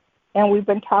 and we've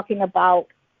been talking about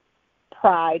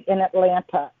Pride in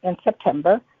Atlanta in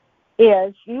September,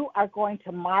 is you are going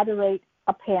to moderate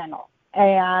a panel,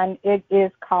 and it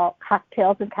is called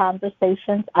Cocktails and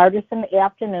Conversations, Artists in the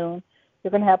Afternoon.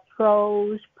 You're going to have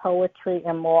prose, poetry,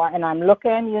 and more. And I'm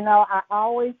looking, you know, I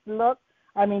always look.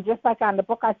 I mean, just like on the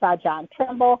book, I saw John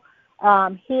Trimble.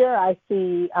 Here I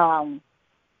see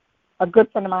a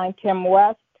good friend of mine, Tim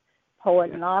West,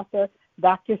 poet and author,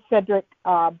 Dr. Cedric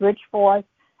Bridgeforth.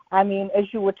 I mean, as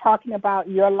you were talking about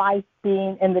your life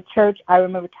being in the church, I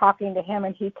remember talking to him,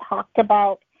 and he talked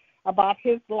about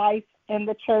his life in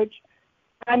the church.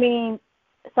 I mean,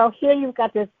 so here you've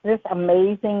got this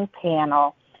amazing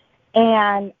panel,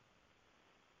 and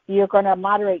you're going to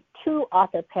moderate 2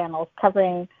 author panels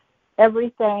covering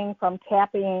everything from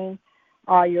tapping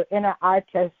your inner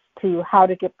artist to how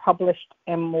to get published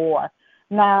and more.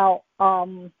 Now,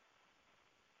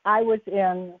 I was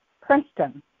in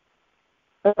Princeton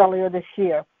earlier this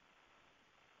year.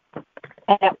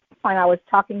 And at one point I was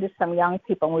talking to some young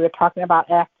people, and we were talking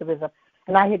about activism.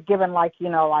 And I had given,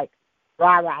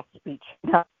 rah-rah speech,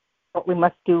 what we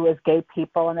must do as gay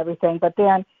people and everything. But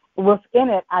then within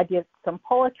it, I did some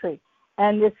poetry.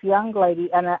 And this young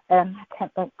lady, and I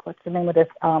can't think what's the name of this,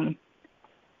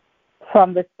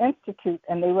 from this institute,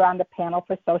 and they were on the panel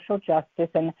for social justice.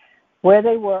 And where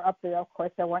they were up there, of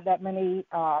course, there weren't that many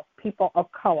people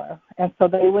of color. And so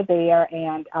they were there,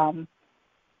 and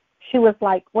she was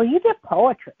like, well, you did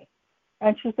poetry.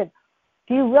 And she said,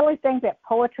 do you really think that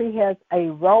poetry has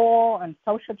a role in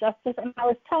social justice? And I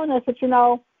was telling her, I said,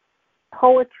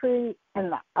 poetry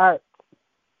and the arts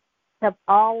have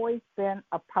always been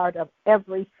a part of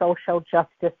every social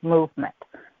justice movement.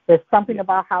 There's something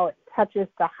about how it touches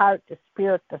the heart, the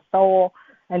spirit, the soul,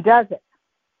 and does it.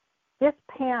 This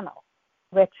panel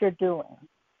that you're doing,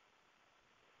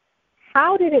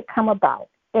 how did it come about?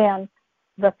 And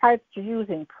the parts you're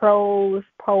using, prose,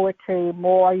 poetry,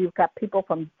 more, you've got people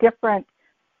from different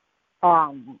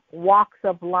walks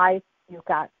of life. You've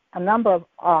got a number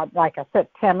of, like I said,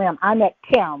 Tim M. I met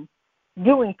Tim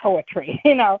doing poetry,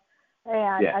 and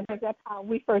I think that's how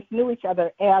we first knew each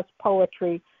other, as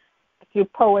poetry, through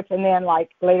poets, and then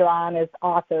later on as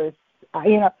authors,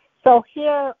 So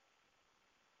here,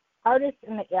 Artists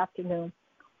in the Afternoon,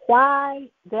 why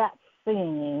that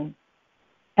theme,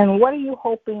 and what are you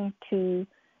hoping to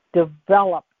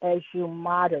develop as you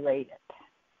moderate it?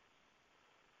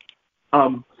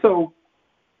 So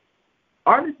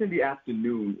Artists in the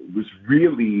Afternoon was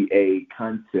really a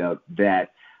concept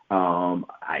that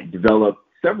I developed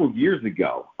several years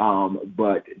ago,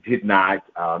 but did not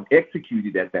execute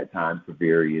it at that time for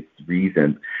various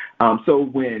reasons. So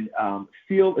when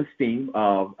Phil Esteem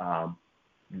of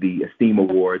the Esteem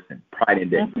Awards and Pride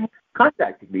Index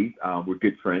contacted me, we're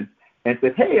good friends, and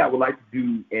said, hey, I would like to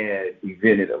do an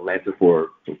event in Atlanta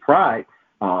for Pride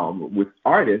with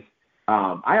artists.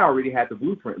 I already had the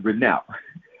blueprint written out.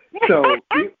 So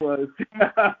it was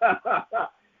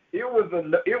it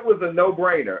was a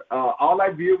no-brainer. All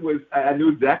I did was I knew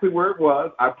exactly where it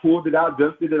was. I pulled it out,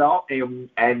 dusted it off, and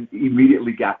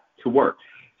immediately got to work.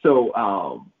 So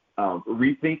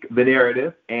REThink the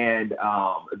Narrative and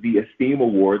the Esteem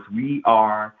Awards,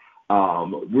 we're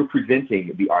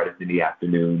presenting the Artists in the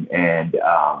Afternoon, and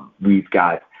we've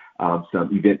got some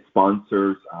event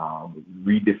sponsors,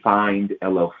 Redefined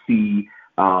LLC,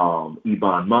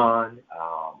 EBANMAN,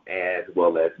 as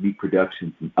well as Meat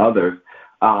Productions and others.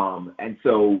 And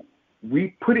so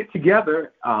we put it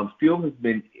together. Phil has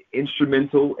been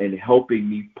instrumental in helping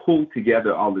me pull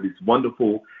together all of this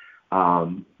wonderful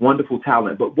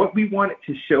talent. But what we wanted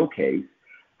to showcase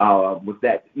was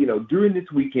that, during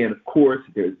this weekend, of course,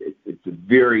 it's a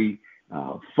very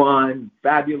fun,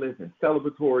 fabulous, and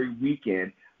celebratory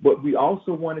weekend. But we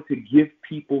also wanted to give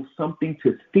people something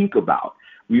to think about.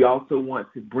 We also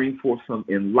want to bring forth some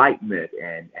enlightenment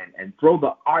and throw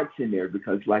the arts in there,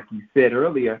 because, like you said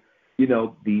earlier,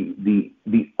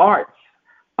 the arts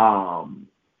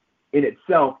in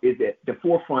itself is at the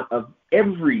forefront of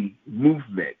every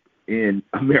movement in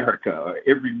America, or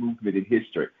every movement in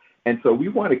history. And so we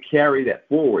want to carry that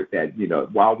forward, that,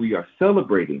 while we are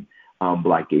celebrating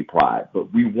Black Gay Pride,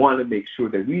 but we want to make sure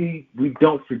that we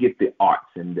don't forget the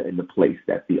arts and the place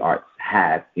that the arts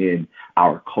have in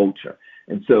our culture.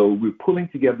 And so we're pulling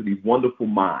together these wonderful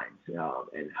minds,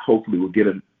 and hopefully we'll get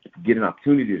an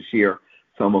opportunity to share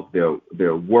some of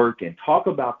their work and talk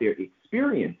about their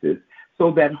experiences,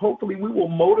 so that hopefully we will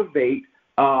motivate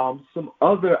some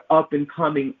other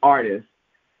up-and-coming artists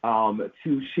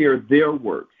to share their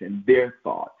works and their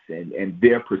thoughts and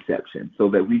their perception, so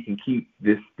that we can keep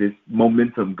this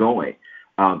momentum going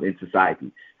in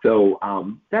society. So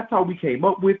that's how we came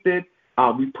up with it.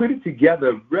 We put it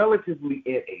together relatively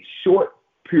in a short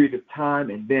period of time,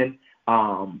 and then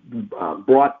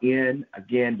brought in,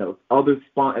 again, those other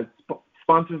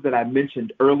sponsors that I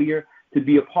mentioned earlier to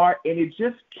be a part, and it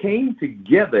just came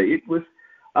together. It was,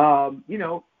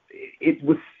 it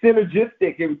was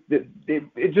synergistic.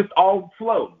 It just all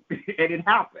flowed, and it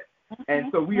happened.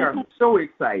 And so we are so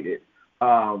excited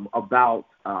about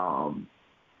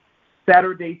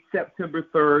Saturday, September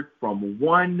 3rd from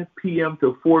 1 p.m.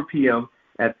 to 4 p.m.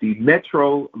 at the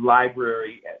Metro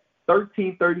Library at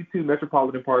 1332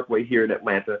 Metropolitan Parkway here in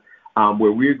Atlanta,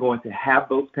 where we're going to have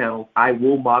those panels. I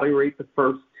will moderate the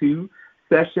first two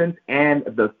sessions, and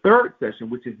the third session,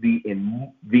 which is the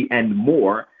and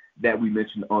more that we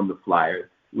mentioned on the flyer,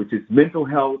 which is mental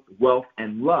health, wealth,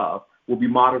 and love, will be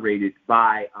moderated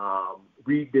by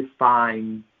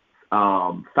Redefine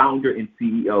founder and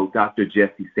CEO, Dr.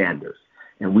 Jesse Sanders.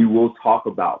 And we will talk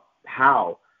about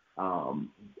how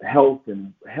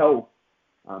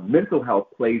mental health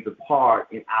plays a part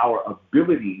in our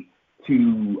ability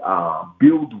to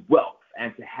build wealth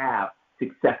and to have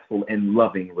successful and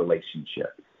loving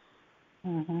relationships.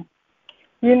 Mm-hmm.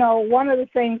 You know, one of the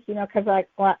things, you know, because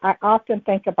I often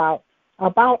think about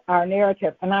our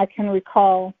narrative, and I can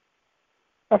recall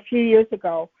a few years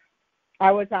ago,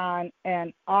 I was on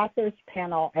an authors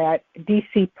panel at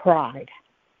DC Pride,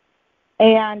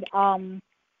 and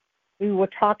we were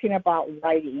talking about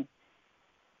writing,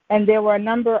 and there were a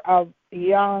number of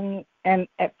young, and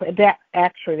that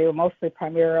actually they were mostly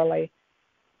primarily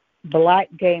Black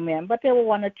gay men, but there were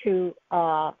one or two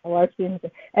lesbians,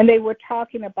 and they were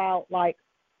talking about, like,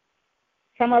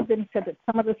 some of them said that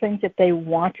some of the things that they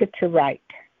wanted to write,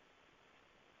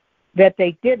 that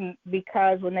they didn't,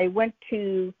 because when they went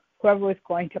to whoever was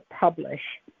going to publish,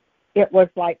 it was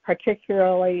like,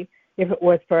 particularly if it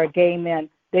was for a gay man,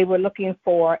 they were looking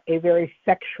for a very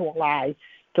sexualized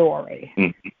story.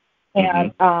 Mm-hmm.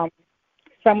 And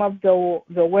some of the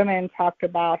women talked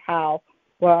about how,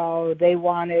 well, they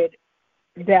wanted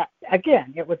that,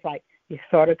 again, it was like you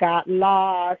sort of got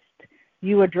lost,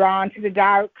 you were drawn to the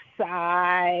dark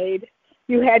side,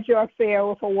 you had your affair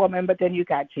with a woman, but then you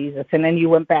got Jesus, and then you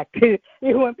went back to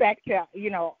you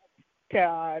know,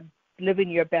 to living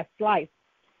your best life.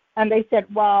 And they said,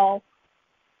 well,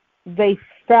 they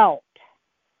felt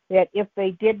that if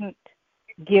they didn't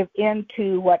give in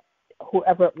to what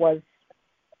whoever it was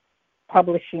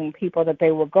publishing people that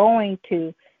they were going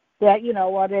to, that, you know,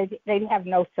 well, they'd have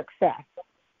no success.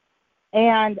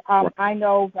 And I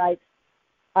know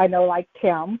like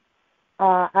Tim,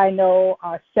 I know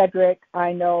Cedric,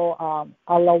 I know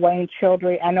Logan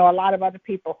Childry, I know a lot of other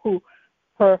people who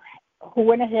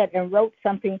went ahead and wrote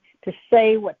something to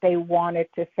say what they wanted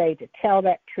to say, to tell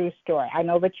that true story. I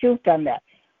know that you've done that.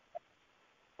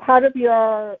 Part of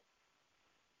your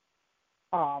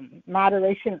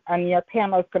moderation on your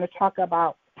panel is going to talk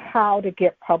about how to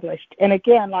get published. And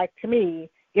again, like, to me,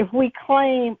 if we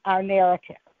claim our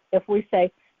narrative, if we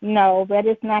say, no, that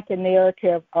is not the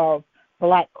narrative of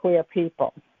Black queer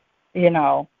people, you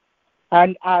know,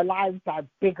 and our lives are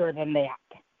bigger than that.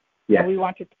 Yeah. And we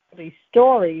want to tell these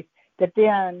stories, that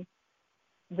then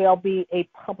there'll be a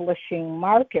publishing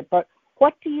market. But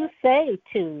what do you say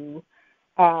to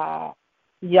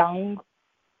young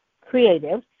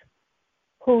creatives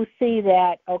who see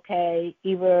that, okay,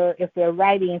 either if they're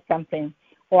writing something,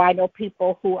 or I know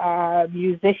people who are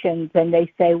musicians and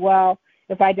they say, well,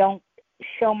 if I don't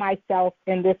show myself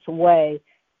in this way,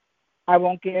 I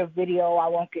won't get a video, I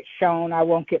won't get shown, I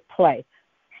won't get play.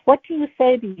 What do you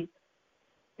say to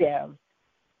them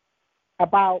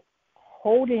about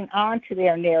holding on to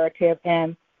their narrative,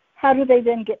 and how do they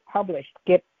then get published,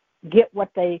 get what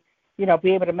they, you know,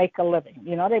 be able to make a living?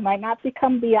 You know, they might not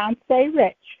become Beyonce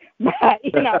rich, but,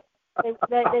 you know,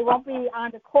 they won't be on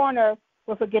the corner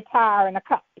with a guitar and a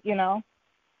cup, you know?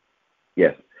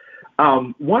 Yes.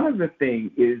 One of the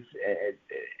things is,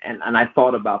 and I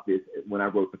thought about this when I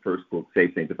wrote the first book,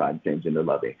 Saved, Sanctified, and Same Gender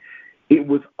Loving. It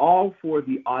was all for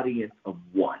the audience of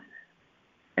one.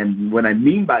 And what I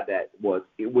mean by that was,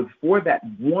 it was for that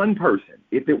one person.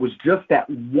 If it was just that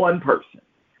one person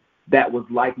that was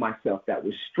like myself, that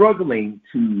was struggling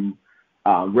to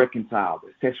reconcile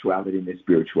their sexuality and their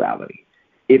spirituality,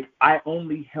 if I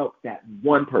only helped that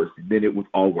one person, then it was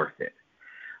all worth it.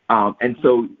 And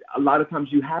so a lot of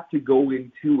times you have to go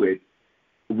into it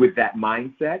with that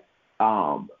mindset.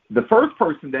 The first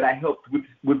person that I helped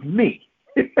was me.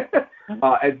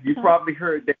 As you probably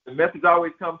heard, that the message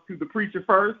always comes to the preacher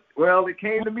first. Well, it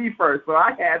came to me first, so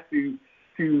I had to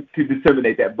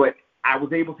disseminate that. But I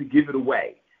was able to give it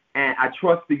away. And I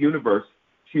trust the universe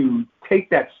to take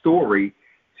that story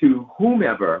to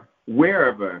whomever,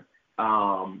 wherever,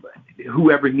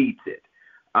 whoever needs it.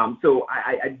 So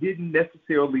I didn't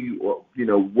necessarily,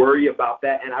 worry about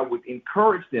that. And I would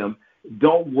encourage them,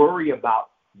 don't worry about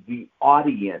the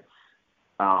audience,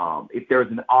 if there's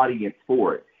an audience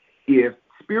for it. If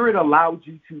Spirit allows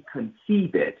you to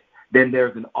conceive it, then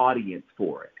there's an audience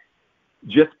for it.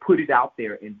 Just put it out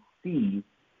there and see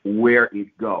where it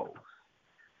goes.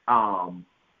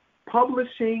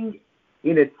 Publishing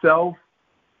in itself,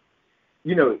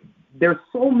 there's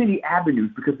so many avenues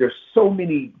because there's so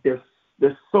many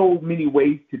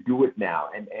ways to do it now,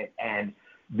 and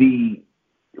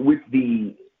with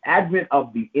the advent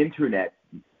of the internet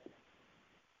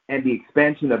and the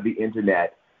expansion of the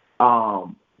internet,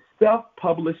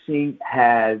 self-publishing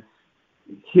has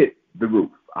hit the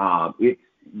roof.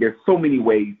 There's so many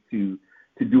ways to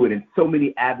do it and so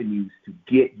many avenues to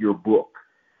get your book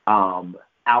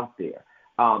out there.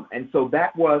 And so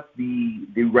that was the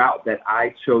route that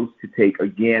I chose to take,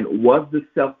 again, was the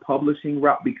self-publishing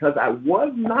route, because I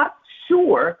was not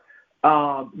sure,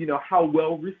 how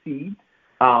well received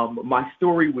my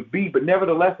story would be. But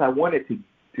nevertheless, I wanted to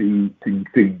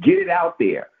get it out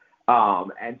there.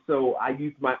 And so I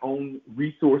used my own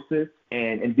resources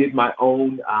and did my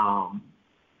own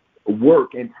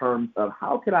work in terms of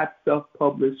how could I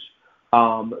self-publish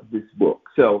this book.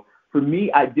 So for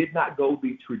me, I did not go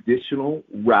the traditional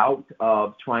route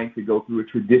of trying to go through a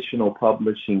traditional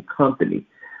publishing company.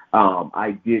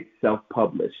 I did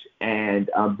self-publish, and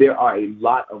there are a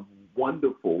lot of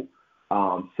wonderful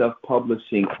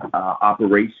self-publishing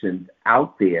operations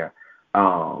out there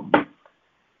to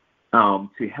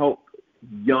help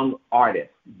young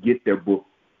artists get their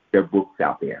books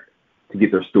out there, to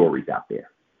get their stories out there.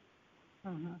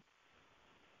 Mm-hmm.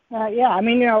 Yeah, I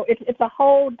mean, it's a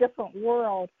whole different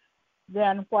world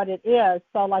than what it is.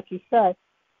 So like you said,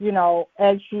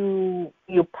 as you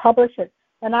publish it,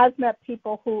 and I've met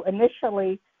people who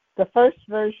initially, the first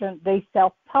version, they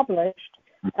self-published,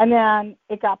 and then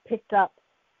it got picked up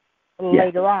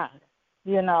later on,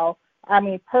 I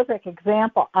mean, perfect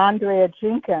example, Andrea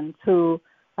Jenkins, who,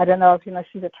 I don't know if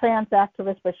she's a trans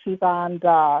activist, but she's on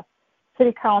the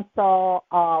City Council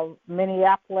of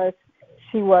Minneapolis.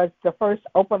 She was the first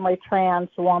openly trans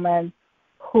woman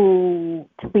to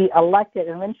be elected,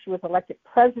 and then she was elected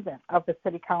president of the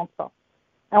City Council.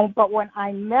 But when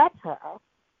I met her,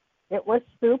 it was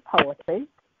through poetry.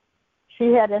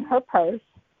 She had in her purse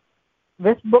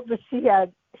this book that she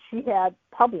had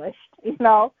published,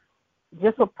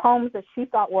 just with poems that she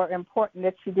thought were important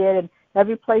that she did, and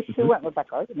every place she went was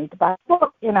like, oh, you need to buy a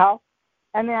book, And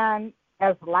then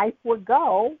as life would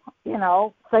go,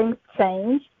 things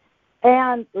changed,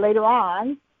 and later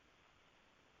on,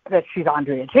 that she's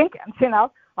Andrea Jenkins,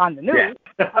 on the news.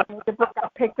 Yeah. The book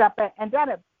got picked up and done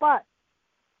it. But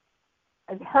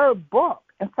her book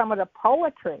and some of the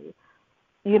poetry,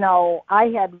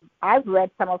 I've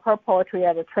read some of her poetry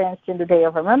at a Transgender Day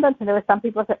of Remembrance, and there were some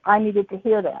people that said, I needed to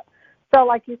hear that. So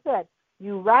like you said,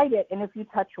 you write it, and if you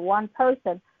touch one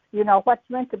person, what's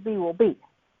meant to be will be.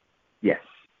 Yes.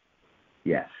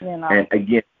 And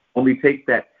again,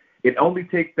 it only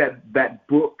takes that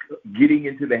book getting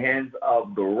into the hands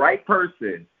of the right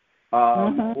person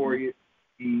for it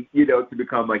to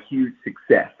become a huge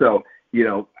success. So,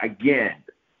 again,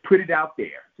 put it out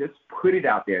there. Just put it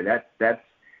out there. That's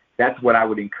what I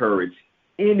would encourage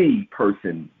any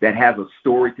person that has a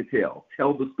story to tell.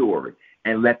 Tell the story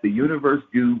and let the universe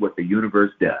do what the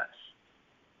universe does.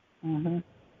 Mm-hmm.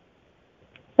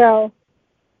 So,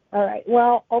 all right.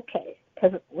 Well, okay.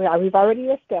 Because we've already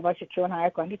established that you and I are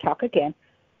going to talk again.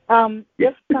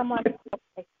 If someone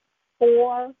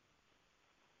for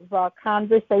the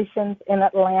conversations in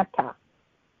Atlanta,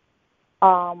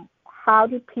 how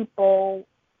do people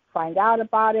find out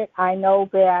about it? I know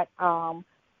that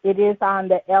it is on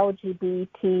the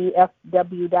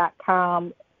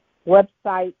LGBTFW.com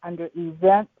website under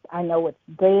events. I know it's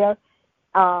there.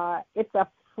 It's a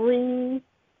free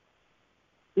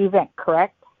event,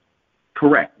 correct?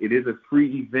 Correct. It is a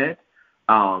free event,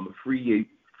 free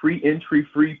entry,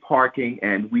 free parking,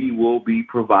 and we will be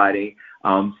providing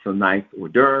some nice hors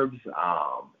d'oeuvres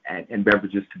and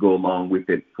beverages to go along with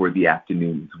it for the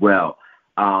afternoon as well.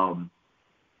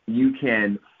 You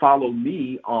can follow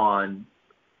me on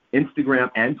Instagram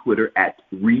and Twitter at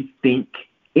REThink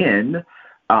In.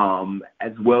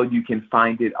 As well, you can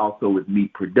find it also with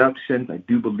Meet Productions. I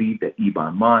do believe that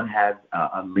EBANMAN has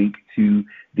a link to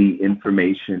the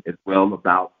information as well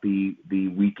about the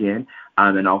weekend,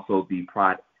 and also the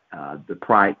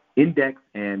Pride Index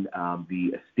and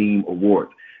the Esteem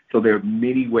Awards. So there are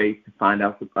many ways to find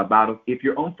out about us. If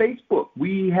you're on Facebook,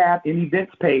 we have an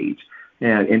events page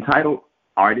entitled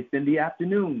Artists in the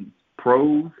Afternoons,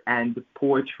 Prose and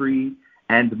Poetry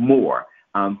and More.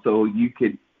 So you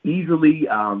could easily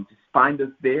just find us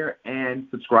there and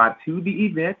subscribe to the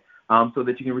event so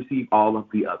that you can receive all of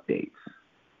the updates.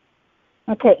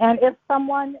 Okay, and if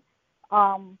someone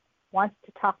wants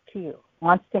to talk to you,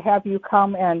 wants to have you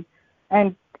come and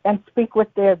speak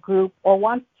with their group, or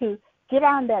wants to get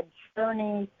on that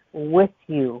journey with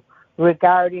you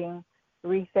regarding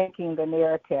rethinking the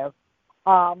narrative,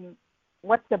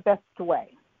 what's the best way?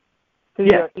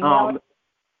 Yes.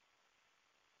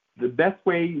 The best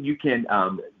way, you can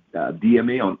DM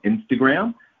me on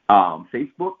Instagram,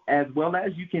 Facebook, as well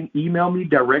as you can email me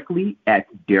directly at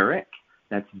Derrick,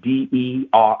 that's DERRICK,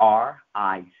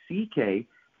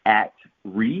 at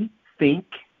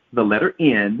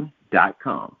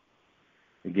rethinktheN.com.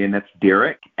 Again, that's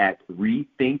Derrick at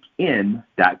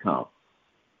rethinkN.com.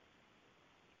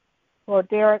 Well,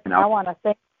 Derrick, I want to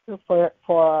thank you for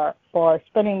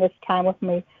spending this time with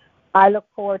me. I look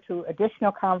forward to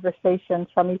additional conversations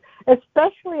from you.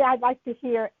 Especially, I'd like to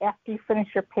hear after you finish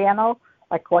your panel,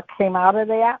 like what came out of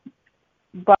that.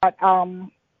 But I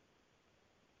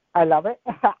love it.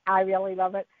 I really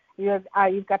love it. You've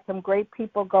got some great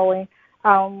people going.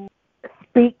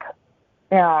 Speak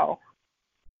now.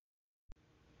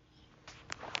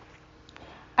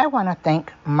 I want to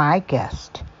thank my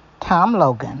guest, Tom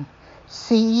Logan,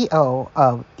 CEO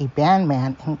of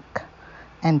EBANMAN INC,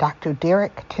 and Dr.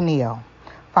 Derrick Tennial,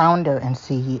 founder and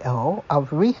CEO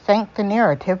of REThink the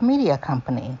Narrative media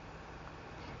company.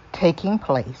 Taking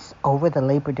place over the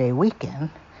Labor Day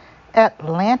weekend,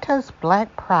 Atlanta's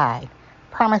Black Pride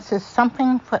promises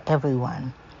something for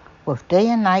everyone, with day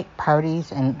and night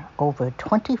parties and over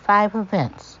 25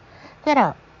 events that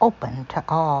are open to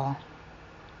all.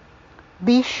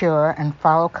 Be sure and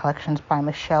follow Collections by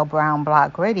Michelle Brown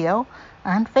Blog Radio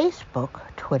on Facebook,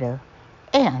 Twitter,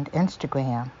 and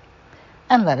Instagram.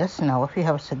 And let us know if you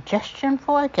have a suggestion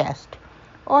for a guest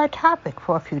or a topic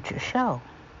for a future show.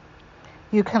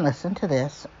 You can listen to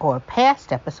this or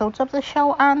past episodes of the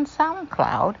show on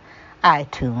SoundCloud,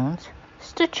 iTunes,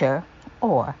 Stitcher,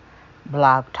 or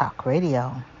Blog Talk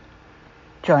Radio.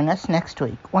 Join us next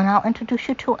week when I'll introduce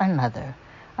you to another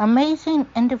amazing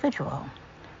individual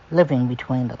living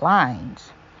between the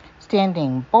lines,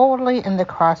 standing boldly in the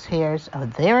crosshairs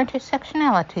of their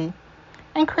intersectionality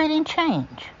and creating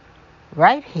change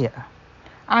right here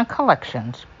on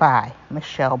Collections by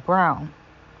Michelle Brown.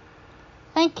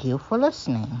 Thank you for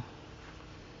listening.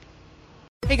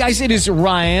 Hey guys, it is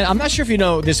Ryan. I'm not sure if you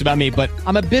know this about me, but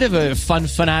I'm a bit of a fun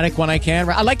fanatic when I can.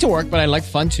 I like to work, but I like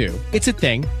fun too. It's a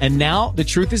thing. And now the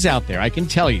truth is out there. I can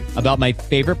tell you about my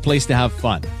favorite place to have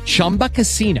fun. Chumba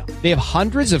Casino. They have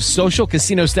hundreds of social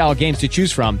casino style games to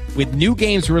choose from with new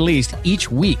games released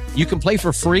each week. You can play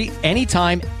for free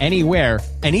anytime, anywhere.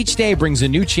 And each day brings a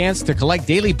new chance to collect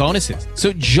daily bonuses.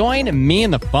 So join me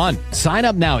in the fun. Sign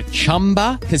up now at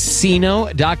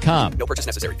ChumbaCasino.com. No purchase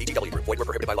necessary. VGW Group. Void where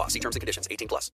prohibited by law. See terms and conditions. 18+.